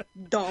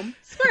 dumb,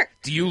 smart.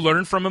 Do you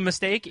learn from a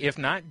mistake? If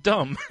not,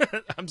 dumb.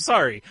 I'm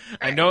sorry.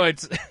 I know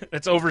it's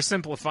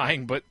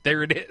oversimplifying, but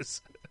there it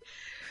is.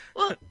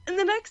 Well, and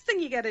the next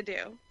thing you got to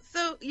do,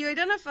 so you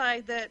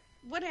identify that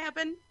what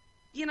happened,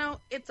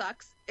 it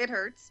sucks. It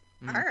hurts.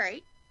 Mm. All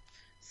right.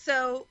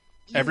 So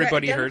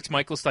everybody hurts.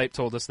 Michael Stipe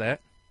told us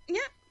that. Yeah.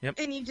 Yep.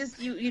 And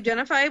you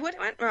identify what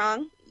went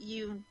wrong.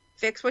 You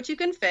fix what you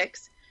can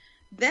fix.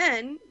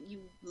 Then you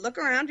look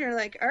around and you're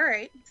like, all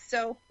right,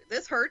 so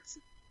this hurts.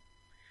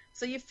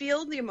 So you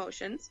feel the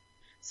emotions.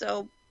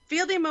 So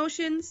feel the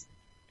emotions.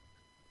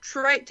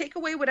 Take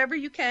away whatever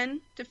you can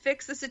to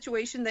fix the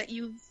situation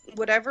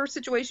whatever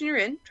situation you're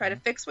in. Try to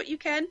fix what you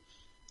can.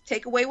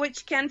 Take away what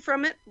you can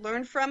from it.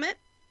 Learn from it.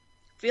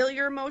 Feel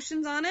your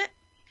emotions on it.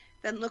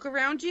 Then look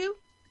around you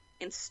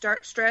and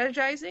start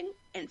strategizing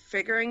and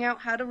figuring out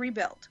how to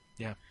rebuild.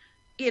 Yeah.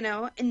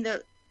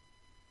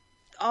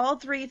 All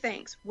three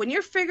things. When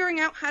you're figuring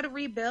out how to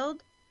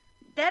rebuild,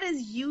 that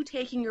is you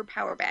taking your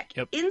power back.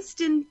 Yep.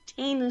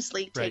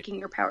 Instantaneously taking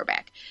your power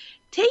back.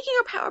 Taking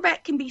your power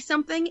back can be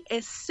something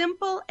as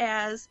simple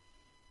as,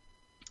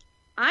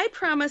 I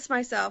promised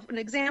myself, an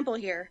example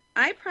here,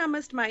 I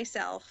promised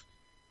myself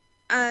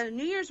a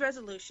New Year's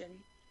resolution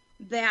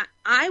that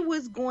I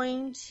was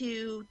going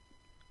to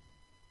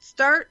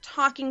start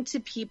talking to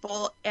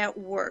people at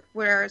work,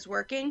 where I was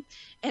working,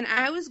 and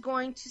I was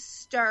going to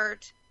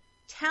start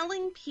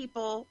telling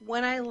people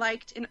when I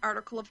liked an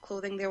article of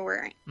clothing they were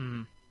wearing.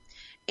 Mm-hmm.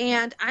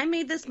 And I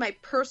made this my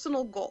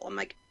personal goal. I'm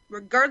like,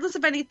 regardless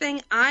of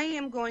anything, I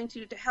am going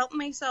to help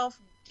myself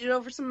get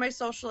over some of my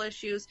social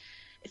issues.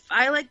 If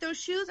I like those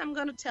shoes, I'm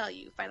going to tell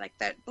you. If I like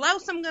that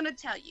blouse, I'm going to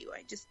tell you.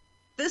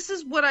 This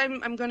is what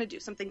I'm going to do.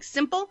 Something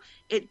simple.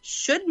 It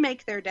should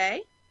make their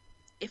day.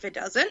 If it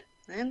doesn't,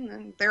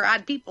 then they're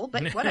odd people,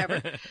 but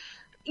whatever.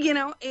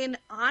 And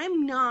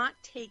I'm not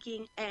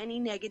taking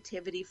any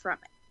negativity from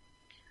it.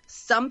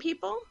 Some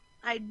people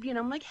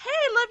I'm like, hey,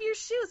 I love your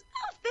shoes.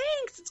 Oh,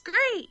 thanks. It's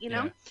great,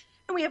 Yeah.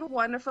 And we have a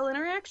wonderful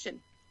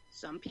interaction.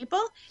 Some people,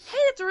 hey,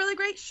 it's a really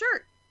great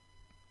shirt.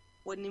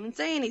 Wouldn't even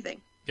say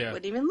anything. Yeah.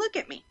 Wouldn't even look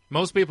at me.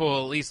 Most people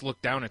will at least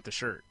look down at the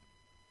shirt.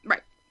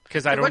 Right.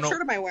 Because I don't know. What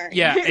shirt am I wearing?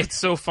 Yeah, it's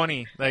so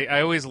funny. Like,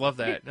 I always love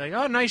that. Like,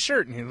 oh, nice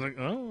shirt. And he's like,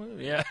 oh,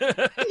 yeah.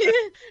 Oh,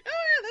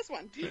 yeah, this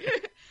one.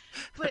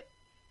 But,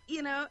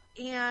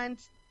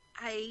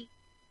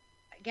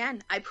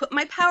 and I put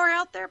my power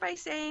out there by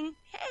saying,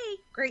 hey,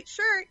 great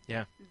shirt.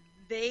 Yeah.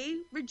 They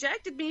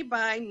rejected me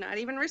by not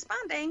even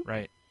responding.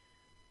 Right.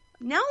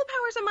 Now the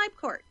power's in my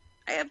court.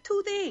 I have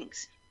two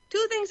things.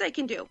 Two things I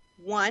can do.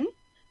 One,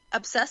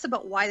 obsess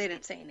about why they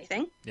didn't say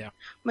anything. Yeah.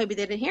 Maybe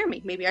they didn't hear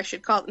me. Maybe I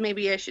should call.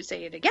 Maybe I should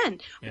say it again.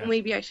 Yeah.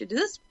 Maybe I should do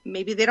this.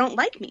 Maybe they don't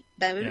like me.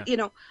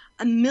 Yeah.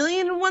 A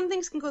million and one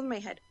things can go in my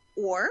head.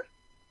 Or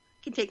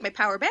I can take my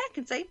power back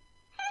and say,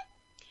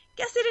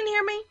 guess they didn't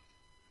hear me,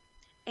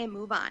 and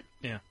move on.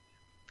 Yeah.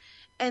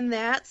 And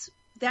that's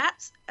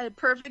a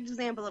perfect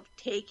example of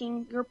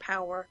taking your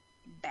power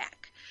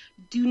back.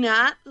 Do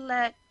not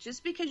let,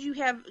 just because you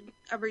have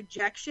a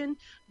rejection,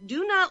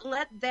 do not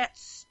let that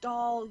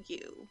stall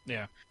you.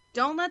 Yeah.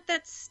 Don't let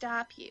that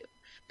stop you.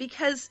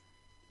 Because,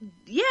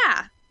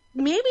 yeah,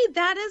 maybe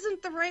that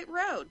isn't the right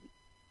road.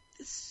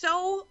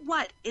 So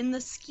what? In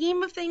the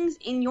scheme of things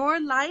in your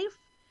life,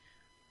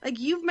 like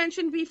you've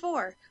mentioned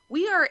before,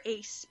 we are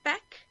a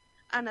speck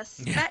on a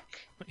speck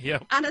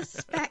Yep. on a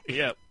speck.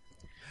 Yep.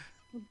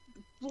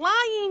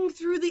 Flying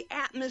through the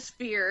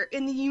atmosphere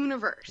in the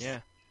universe. Yeah.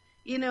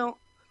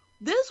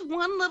 This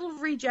one little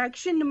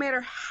rejection, no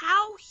matter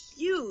how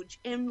huge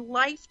and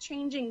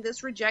life-changing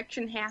this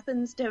rejection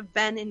happens to have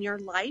been in your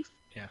life,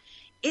 Yeah.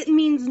 it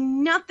means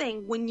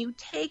nothing when you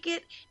take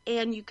it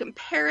and you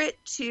compare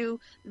it to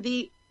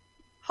the,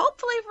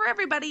 hopefully for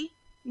everybody,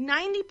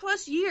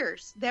 90-plus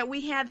years that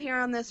we have here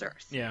on this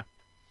earth. Yeah.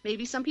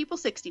 Maybe some people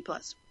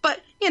 60-plus. But,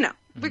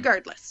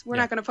 regardless, we're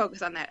not going to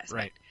focus on that aspect.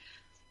 Right.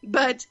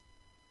 But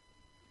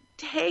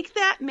take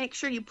that, make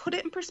sure you put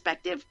it in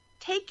perspective,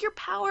 take your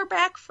power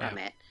back from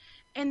it,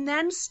 and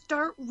then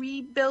start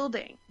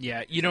rebuilding.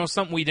 Yeah,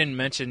 something we didn't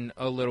mention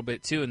a little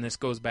bit too, and this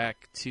goes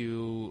back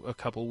to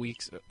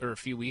a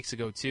few weeks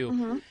ago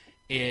too,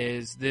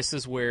 is this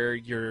is where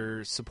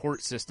your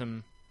support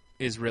system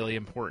is really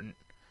important.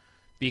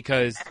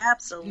 Because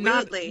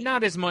absolutely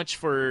not as much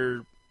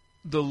for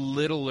the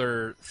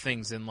littler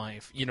things in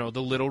life,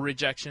 the little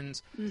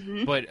rejections,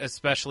 but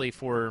especially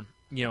for,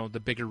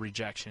 the bigger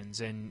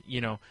rejections. And,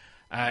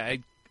 I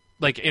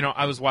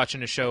was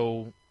watching a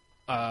show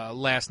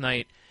last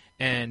night,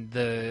 and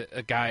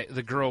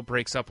the girl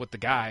breaks up with the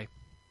guy,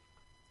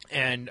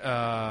 and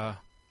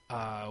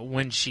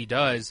when she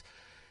does,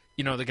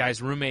 the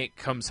guy's roommate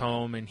comes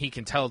home, and he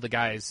can tell the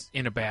guy's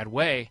in a bad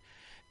way,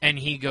 and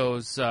he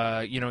goes,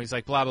 he's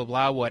like, blah blah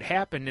blah, what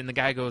happened? And the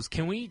guy goes,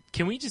 can we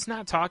just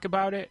not talk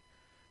about it?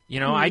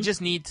 I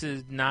just need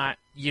to not,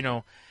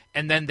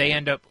 and then they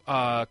end up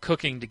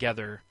cooking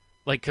together.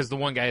 Like, because the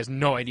one guy has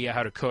no idea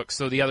how to cook,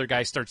 so the other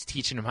guy starts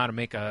teaching him how to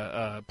make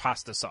a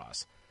pasta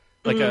sauce,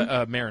 like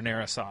a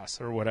marinara sauce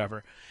or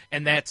whatever.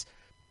 And that's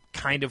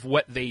kind of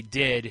what they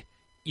did,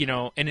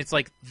 and it's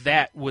like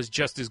that was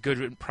just as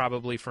good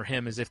probably for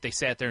him as if they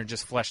sat there and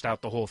just fleshed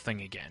out the whole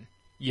thing again,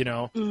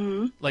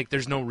 Like,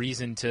 there's no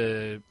reason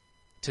to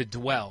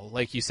dwell,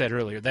 like you said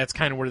earlier. That's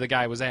kind of where the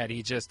guy was at.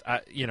 He just,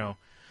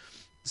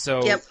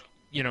 so, yep.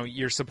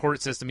 Your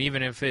support system,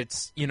 even if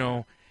it's,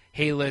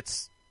 hey,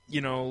 let's,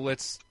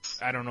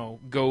 I don't know,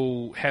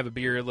 go have a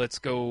beer, let's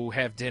go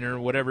have dinner,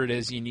 whatever it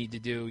is you need to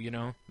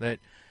do, that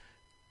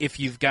if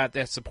you've got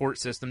that support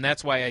system,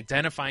 that's why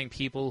identifying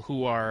people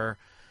who are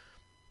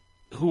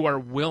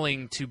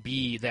willing to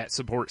be that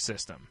support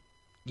system,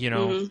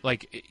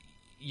 like,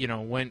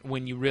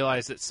 when you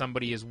realize that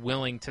somebody is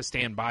willing to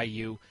stand by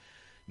you,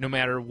 no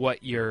matter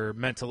what your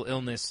mental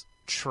illness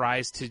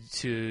tries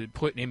to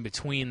put in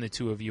between the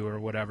two of you or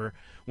whatever,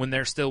 when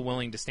they're still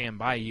willing to stand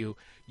by you,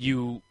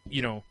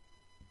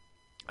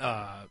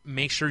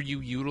 make sure you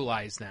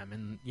utilize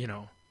them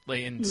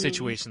in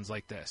situations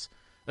like this.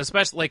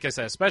 Especially, like I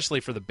said,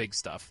 especially for the big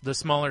stuff. The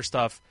smaller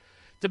stuff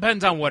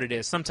depends on what it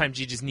is. Sometimes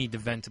you just need to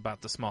vent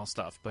about the small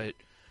stuff, but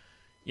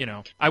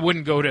I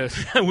wouldn't go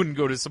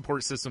to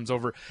support systems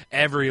over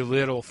every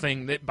little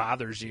thing that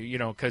bothers you,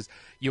 because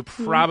you'll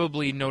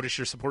probably notice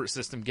your support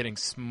system getting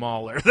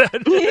smaller.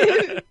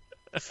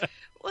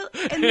 Well,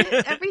 and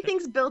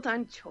everything's built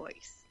on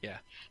choice. Yeah.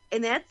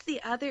 And that's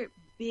the other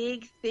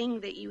big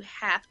thing that you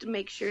have to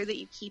make sure that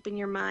you keep in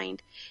your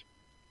mind.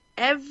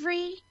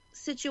 Every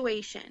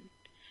situation,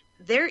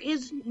 there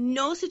is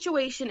no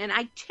situation, and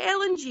I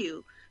challenge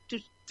you to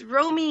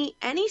throw me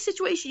any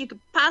situation you could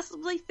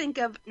possibly think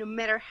of, no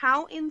matter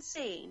how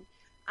insane,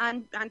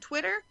 on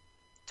Twitter,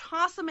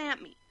 toss them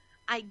at me.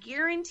 I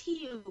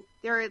guarantee you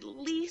there are at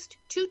least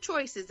two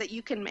choices that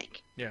you can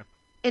make. Yeah.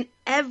 In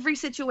every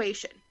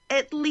situation.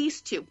 At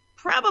least two.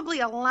 Probably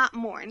a lot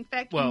more. In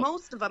fact,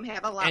 most of them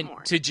have a lot more.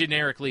 And to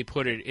generically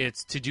put it,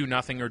 it's to do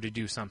nothing or to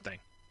do something.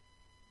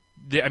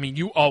 I mean,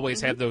 you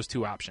always have those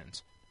two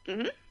options.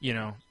 You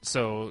know,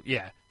 so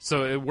yeah.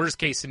 So worst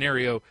case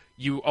scenario,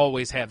 you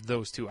always have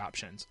those two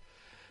options.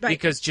 Right.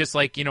 Because just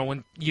like, you know,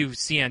 when you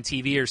see on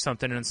TV or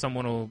something and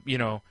someone will, you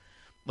know,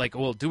 like,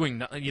 well,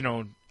 doing, you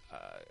know,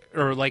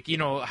 or like, you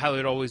know, how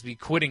it'd always be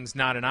quitting's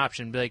not an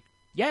option. Be like,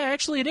 yeah,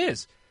 actually it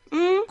is.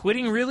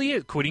 Quitting really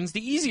is. Quitting's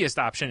the easiest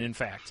option, in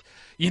fact.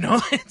 You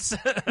know, it's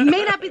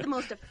may not be the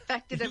most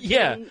effective of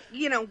getting,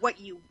 you know, what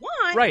you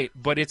want. Right,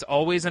 but it's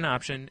always an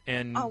option.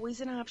 And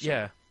always an option.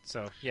 Yeah,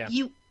 so, yeah.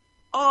 You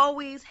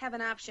always have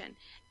an option.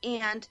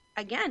 And,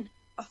 again,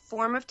 a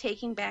form of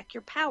taking back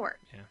your power.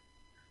 Yeah.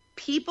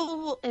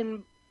 People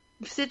in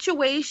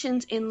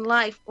situations in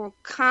life will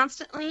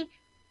constantly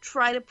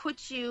try to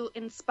put you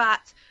in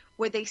spots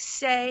where they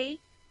say,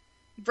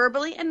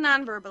 verbally and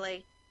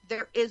non-verbally,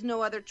 there is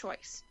no other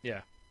choice.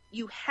 Yeah.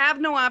 You have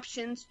no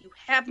options. You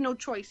have no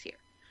choice here.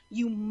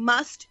 You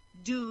must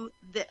do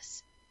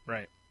this.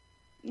 Right.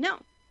 No.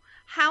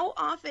 How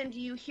often do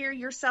you hear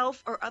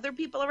yourself or other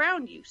people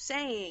around you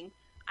saying,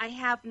 I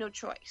have no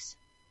choice?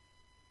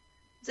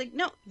 It's like,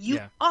 no,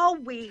 you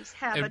always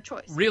have a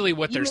choice. Really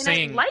what they're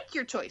saying... You may not like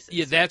your choices.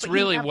 Yeah, that's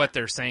really what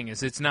they're saying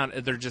is it's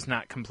not... They're just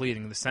not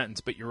completing the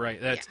sentence, but you're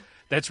right.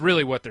 That's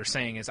really what they're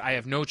saying is I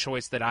have no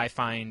choice that I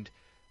find...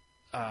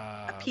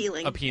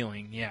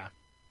 Appealing, yeah.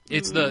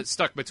 It's the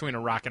stuck between a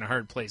rock and a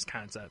hard place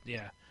concept,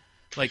 yeah.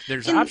 Like,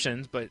 there's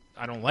options, but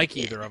I don't like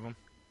either of them.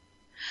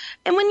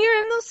 And when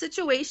you're in those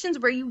situations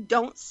where you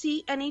don't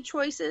see any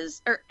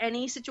choices or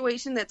any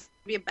situation that's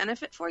going to be a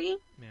benefit for you...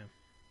 Yeah.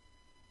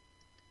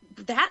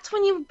 That's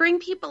when you bring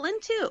people in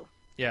too.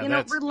 Yeah, you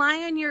know,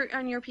 rely on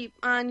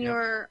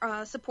your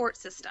support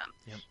system.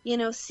 Yep. You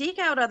know, seek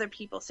out other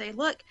people. Say,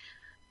 look,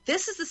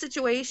 this is the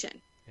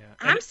situation. Yeah.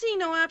 I'm seeing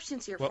no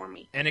options here for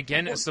me. And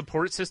again, a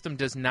support system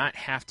does not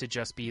have to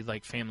just be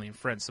like family and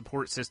friends.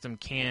 Support system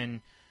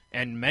can,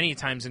 and many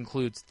times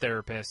includes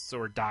therapists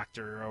or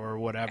doctor or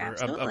whatever,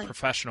 a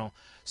professional.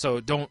 So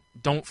don't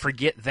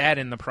forget that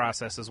in the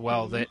process as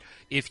well. That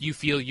if you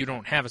feel you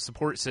don't have a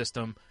support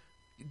system,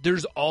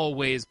 there's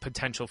always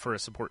potential for a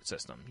support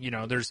system. You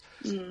know, there's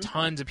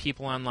tons of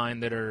people online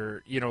that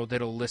are, you know,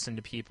 that'll listen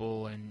to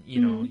people and, you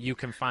know, you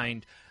can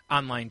find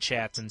online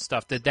chats and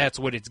stuff that's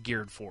what it's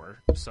geared for.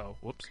 So,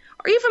 whoops.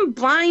 Or even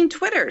blind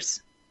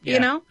Twitters,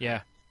 you know?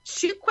 Yeah.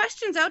 Shoot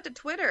questions out to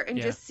Twitter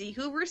and just see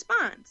who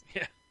responds.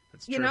 Yeah,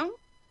 that's true. You know?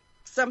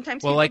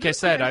 Sometimes well, like I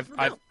said,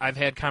 I've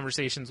had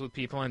conversations with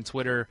people on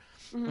Twitter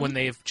when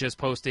they've just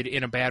posted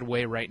in a bad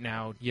way right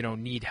now, you know,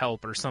 need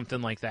help or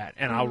something like that,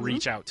 and I'll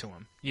reach out to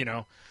them, you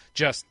know,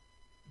 just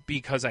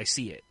because I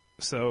see it.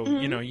 So,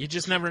 you know, you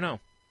just never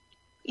know.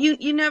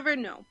 You never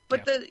know.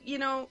 But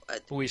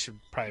we should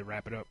probably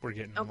wrap it up. We're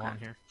getting long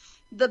here.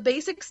 The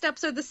basic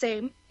steps are the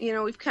same. You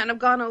know, we've kind of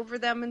gone over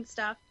them and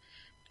stuff.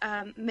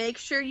 Make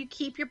sure you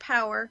keep your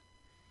power.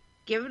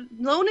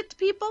 Loan it to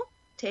people.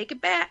 Take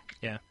it back.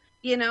 Yeah.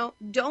 You know,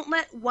 don't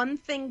let one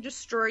thing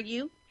destroy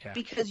you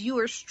because you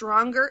are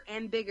stronger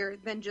and bigger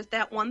than just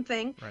that one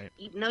thing,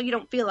 even though you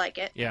don't feel like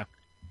it. Yeah.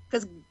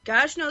 Because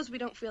gosh knows we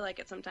don't feel like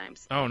it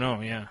sometimes. Oh,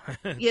 no, yeah.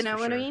 You know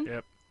what I mean?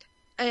 Yep.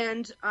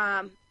 And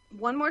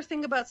one more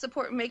thing about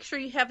support, make sure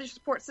you have your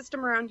support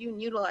system around you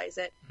and utilize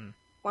it.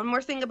 One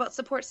more thing about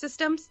support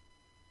systems,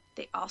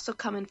 they also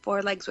come in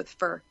 4 legs with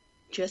fur.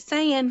 Just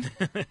saying.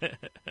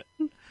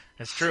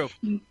 That's true.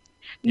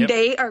 Yep.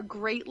 They are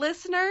great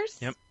listeners,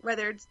 yep.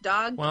 whether it's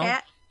dog,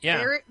 cat,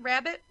 ferret,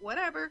 rabbit,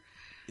 whatever.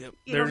 Yep.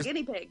 You know,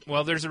 guinea pig.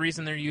 Well, there's a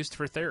reason they're used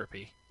for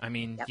therapy. I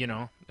mean, you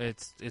know,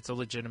 it's a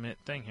legitimate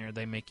thing here.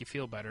 They make you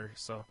feel better.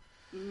 So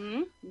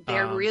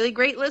they're really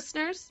great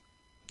listeners.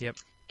 Yep.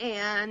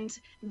 And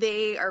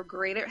they are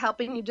great at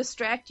helping you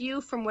distract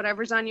you from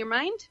whatever's on your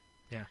mind.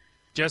 Yeah.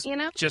 Just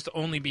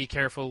only be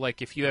careful.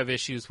 Like if you have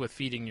issues with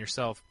feeding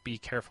yourself, be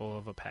careful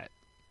of a pet.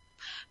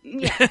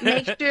 Yeah,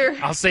 make sure.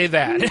 I'll say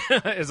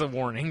that as a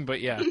warning,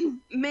 but yeah.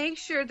 Make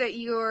sure that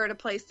you're at a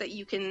place that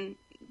you can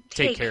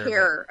take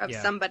care of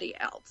somebody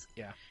else.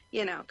 Yeah.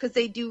 You know, because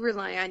they do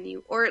rely on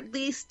you, or at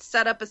least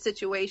set up a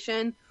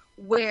situation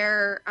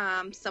where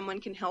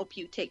someone can help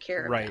you take care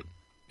of them. Right.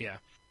 Yeah.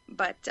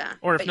 But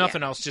or if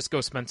nothing else, just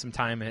go spend some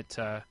time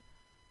at,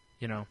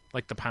 you know,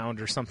 like the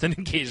Pound or something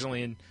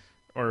occasionally,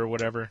 or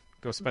whatever.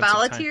 Go spend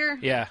volunteer.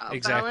 Some time. Yeah,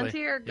 exactly.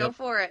 Volunteer. Go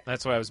for it.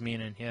 That's what I was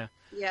meaning. Yeah.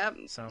 Yep.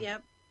 So.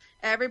 Yep.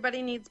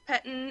 Everybody needs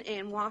petting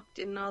and walked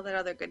and all that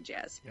other good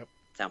jazz. Yep.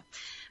 So,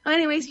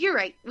 anyways, you're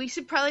right. We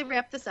should probably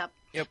wrap this up.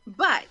 Yep.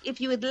 But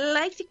if you would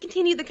like to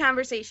continue the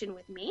conversation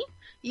with me,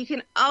 you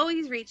can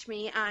always reach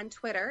me on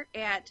Twitter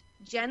at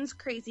Jen's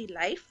Crazy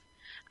Life.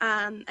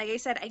 Like I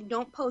said, I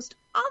don't post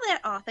all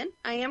that often.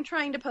 I am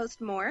trying to post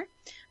more.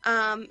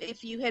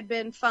 If you had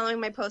been following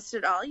my posts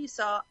at all, you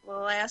saw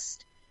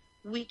last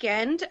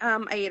weekend I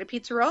ate a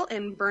pizza roll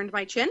and burned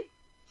my chin.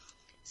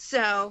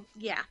 So,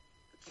 yeah.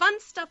 Fun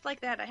stuff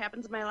like that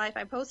happens in my life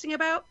I'm posting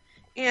about.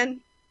 And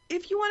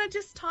if you want to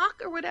just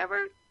talk or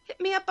whatever, hit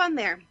me up on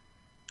there.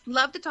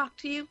 Love to talk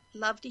to you.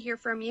 Love to hear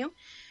from you.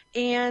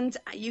 And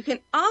you can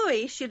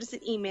always shoot us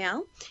an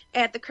email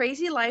at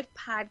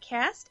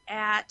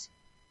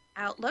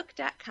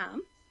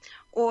thecrazylifepodcast@outlook.com.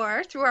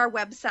 or through our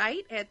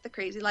website at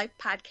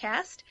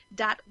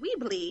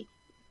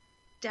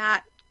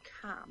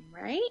thecrazylifepodcast.weebly.com,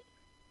 right?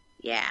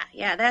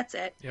 Yeah, that's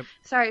it. Yep.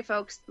 Sorry,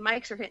 folks.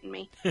 Mics are hitting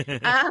me.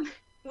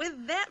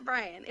 With that,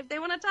 Brian, if they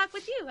want to talk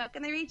with you, how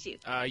can they reach you?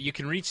 You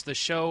can reach the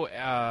show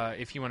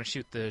if you want to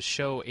shoot the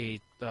show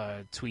a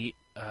tweet.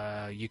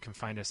 You can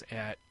find us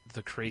at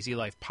The Crazy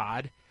Life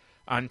Pod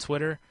on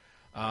Twitter.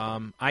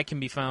 I can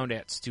be found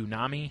at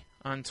Stunami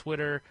on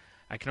Twitter.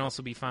 I can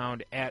also be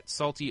found at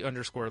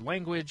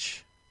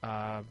Salty_language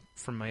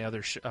from my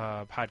other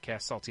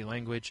podcast, Salty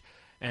Language.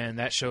 And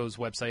that show's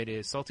website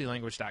is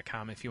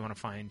saltylanguage.com if you want to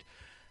find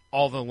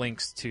all the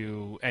links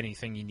to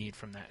anything you need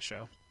from that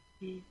show.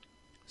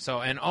 So,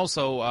 and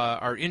also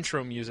our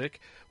intro music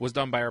was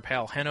done by our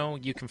pal Heno.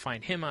 You can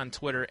find him on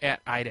Twitter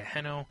at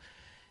IdaHeno,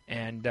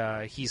 and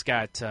he's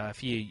got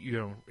if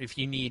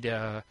you need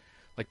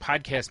like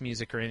podcast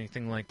music or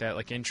anything like that,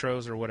 like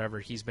intros or whatever,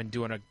 he's been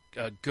doing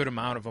a good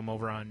amount of them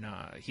over on.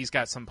 He's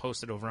got some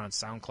posted over on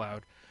SoundCloud.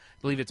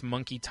 I believe it's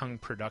Monkey Tongue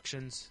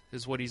Productions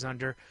is what he's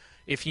under.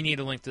 If you need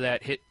a link to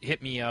that,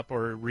 hit me up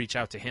or reach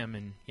out to him,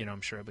 and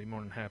I'm sure I'll be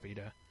more than happy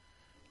to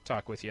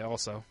talk with you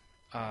also.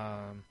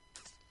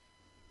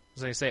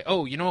 As I say,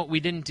 oh, you know what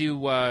we didn't do?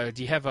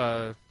 Do you have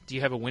a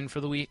win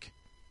for the week?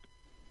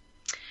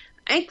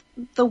 I think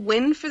the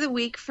win for the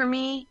week for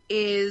me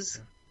is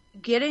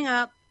getting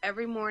up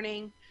every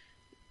morning,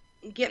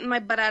 getting my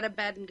butt out of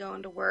bed and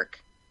going to work.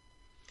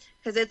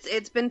 Because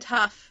it's been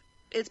tough.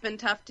 It's been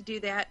tough to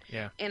do that.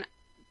 Yeah. And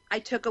I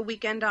took a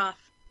weekend off.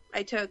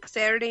 I took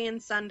Saturday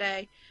and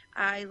Sunday.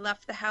 I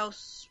left the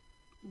house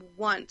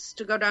once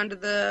to go down to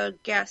the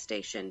gas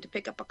station to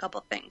pick up a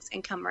couple things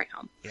and come right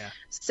home. Yeah.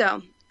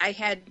 So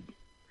I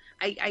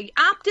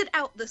opted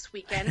out this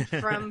weekend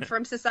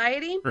from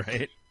society.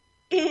 Right.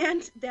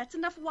 And that's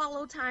enough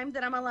wallow time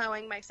that I'm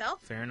allowing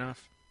myself. Fair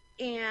enough.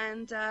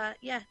 And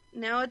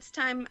now it's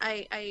time.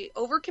 I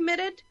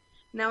overcommitted.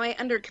 Now I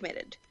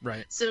undercommitted.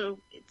 Right. So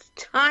it's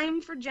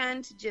time for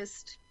Jen to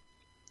just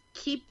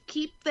keep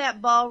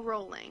that ball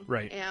rolling.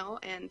 Right.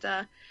 And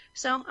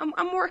so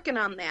I'm working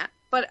on that.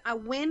 But a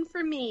win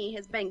for me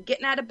has been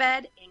getting out of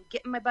bed and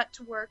getting my butt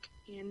to work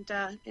and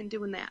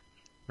doing that.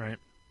 Right.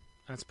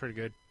 That's pretty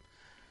good.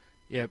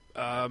 Yep.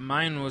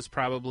 Mine was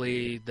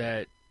probably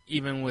that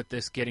even with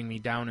this getting me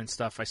down and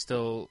stuff, I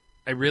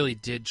really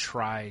did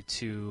try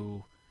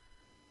to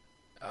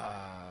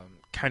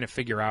kind of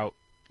figure out,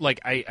 like,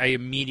 I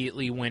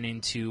immediately went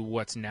into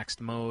what's next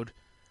mode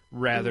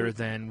rather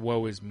than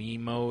woe is me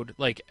mode.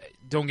 Like,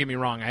 don't get me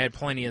wrong, I had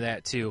plenty of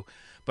that too,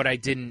 but I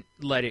didn't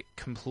let it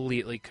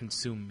completely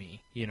consume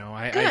me.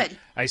 Good.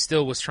 I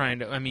still was trying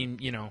to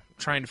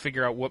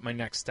figure out what my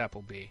next step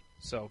will be.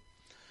 So.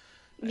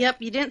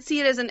 Yep, you didn't see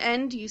it as an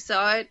end. You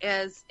saw it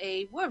as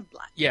a word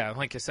block. Yeah,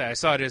 like I said, I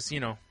saw it as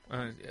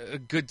a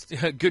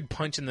good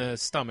punch in the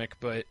stomach,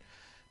 but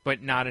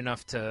not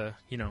enough to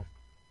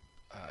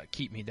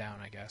keep me down,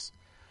 I guess.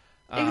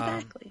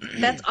 Exactly.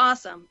 That's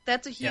awesome.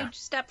 That's a huge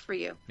step for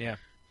you. Yeah.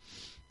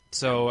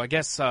 So I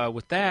guess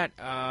with that,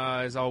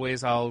 as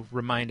always, I'll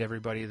remind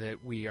everybody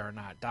that we are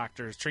not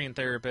doctors, trained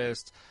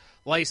therapists,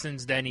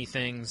 licensed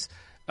anythings.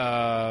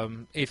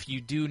 If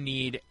you do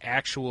need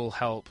actual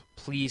help,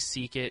 please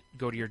seek it.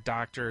 Go to your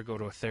doctor, go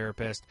to a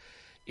therapist.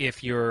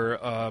 If you're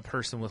a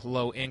person with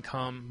low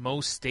income,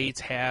 most states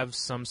have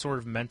some sort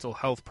of mental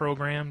health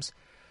programs.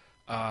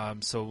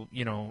 So,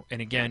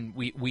 and again,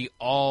 we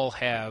all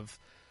have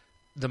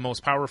the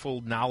most powerful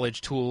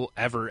knowledge tool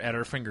ever at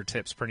our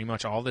fingertips pretty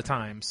much all the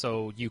time.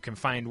 So you can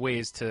find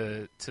ways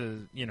to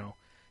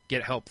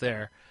get help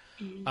there.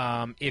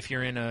 If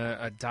you're in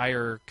a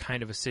dire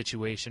kind of a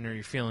situation or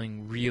you're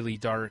feeling really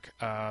dark,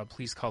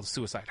 please call the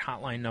suicide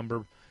hotline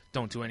number.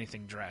 Don't do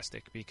anything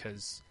drastic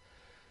because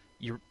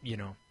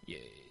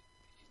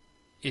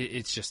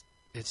it's just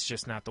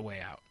not the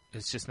way out.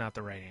 It's just not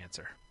the right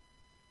answer.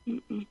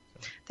 Mm-mm.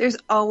 There's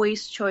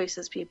always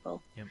choices,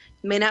 people. Yep.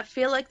 You may not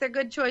feel like they're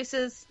good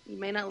choices. You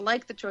may not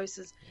like the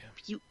choices.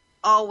 But you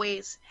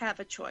always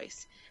have a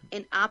choice.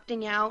 And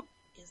opting out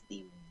is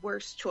the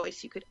worst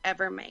choice you could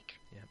ever make.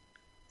 Yep.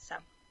 So,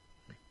 as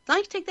long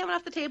as you take that one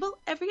off the table,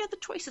 every other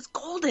choice is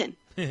golden.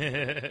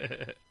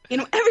 Every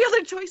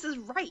other choice is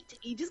right.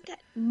 You just got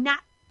not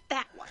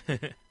that one.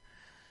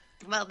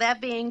 Well, that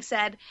being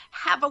said,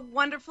 have a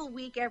wonderful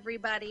week,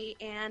 everybody.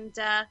 And,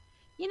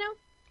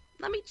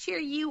 let me cheer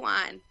you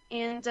on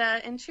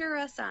and cheer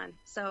us on.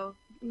 So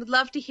we'd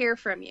love to hear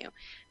from you.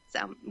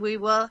 So we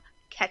will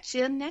catch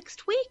you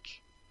next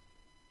week.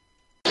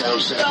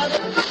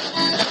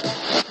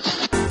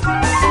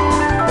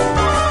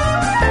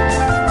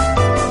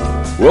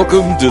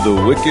 Welcome to the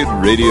Wicked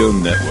Radio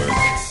Network.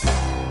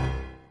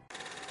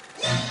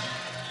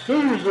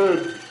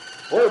 Susan,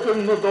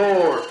 open the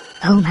door.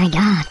 Oh my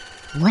God,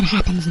 what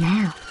happens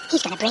now?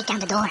 He's gonna break down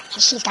the door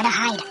and she's gonna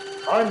hide.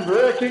 I'm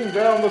breaking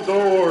down the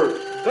door.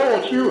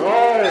 Don't you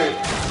hide!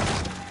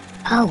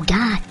 Oh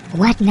God,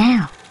 what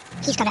now?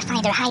 He's gonna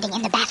find her hiding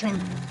in the bathroom.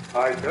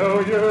 I know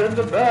you're in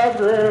the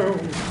bathroom.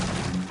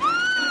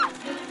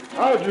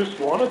 I just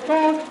want to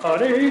talk,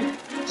 honey.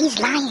 He's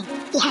lying.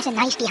 He has a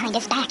knife behind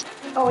his back.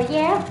 Oh,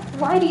 yeah?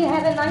 Why do you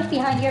have a knife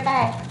behind your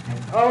back?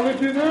 How did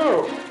you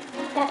know?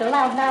 That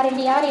loud nod in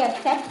the audience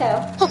said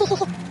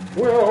so.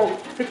 Well,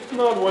 it's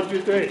not what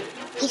you think.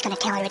 He's gonna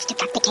tell her it's to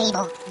cut the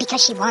cable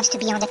because she wants to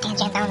be on the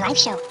Tangent Down live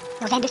show.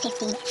 November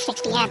 15th,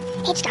 6 p.m.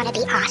 It's gonna be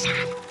awesome.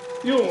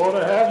 You'll want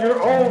to have your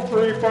own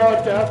free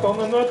podcast on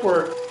the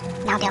network.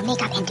 Now they'll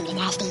make up and do the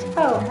nasty.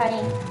 Oh,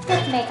 honey,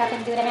 just make up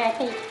and do the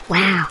nasty.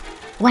 Wow.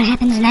 What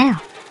happens now?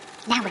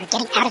 Now we're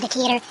getting out of the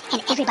theater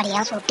and everybody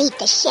else will beat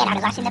the shit out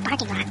of us in the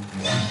parking lot.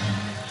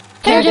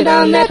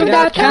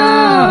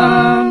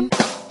 TangentDownNetwork.com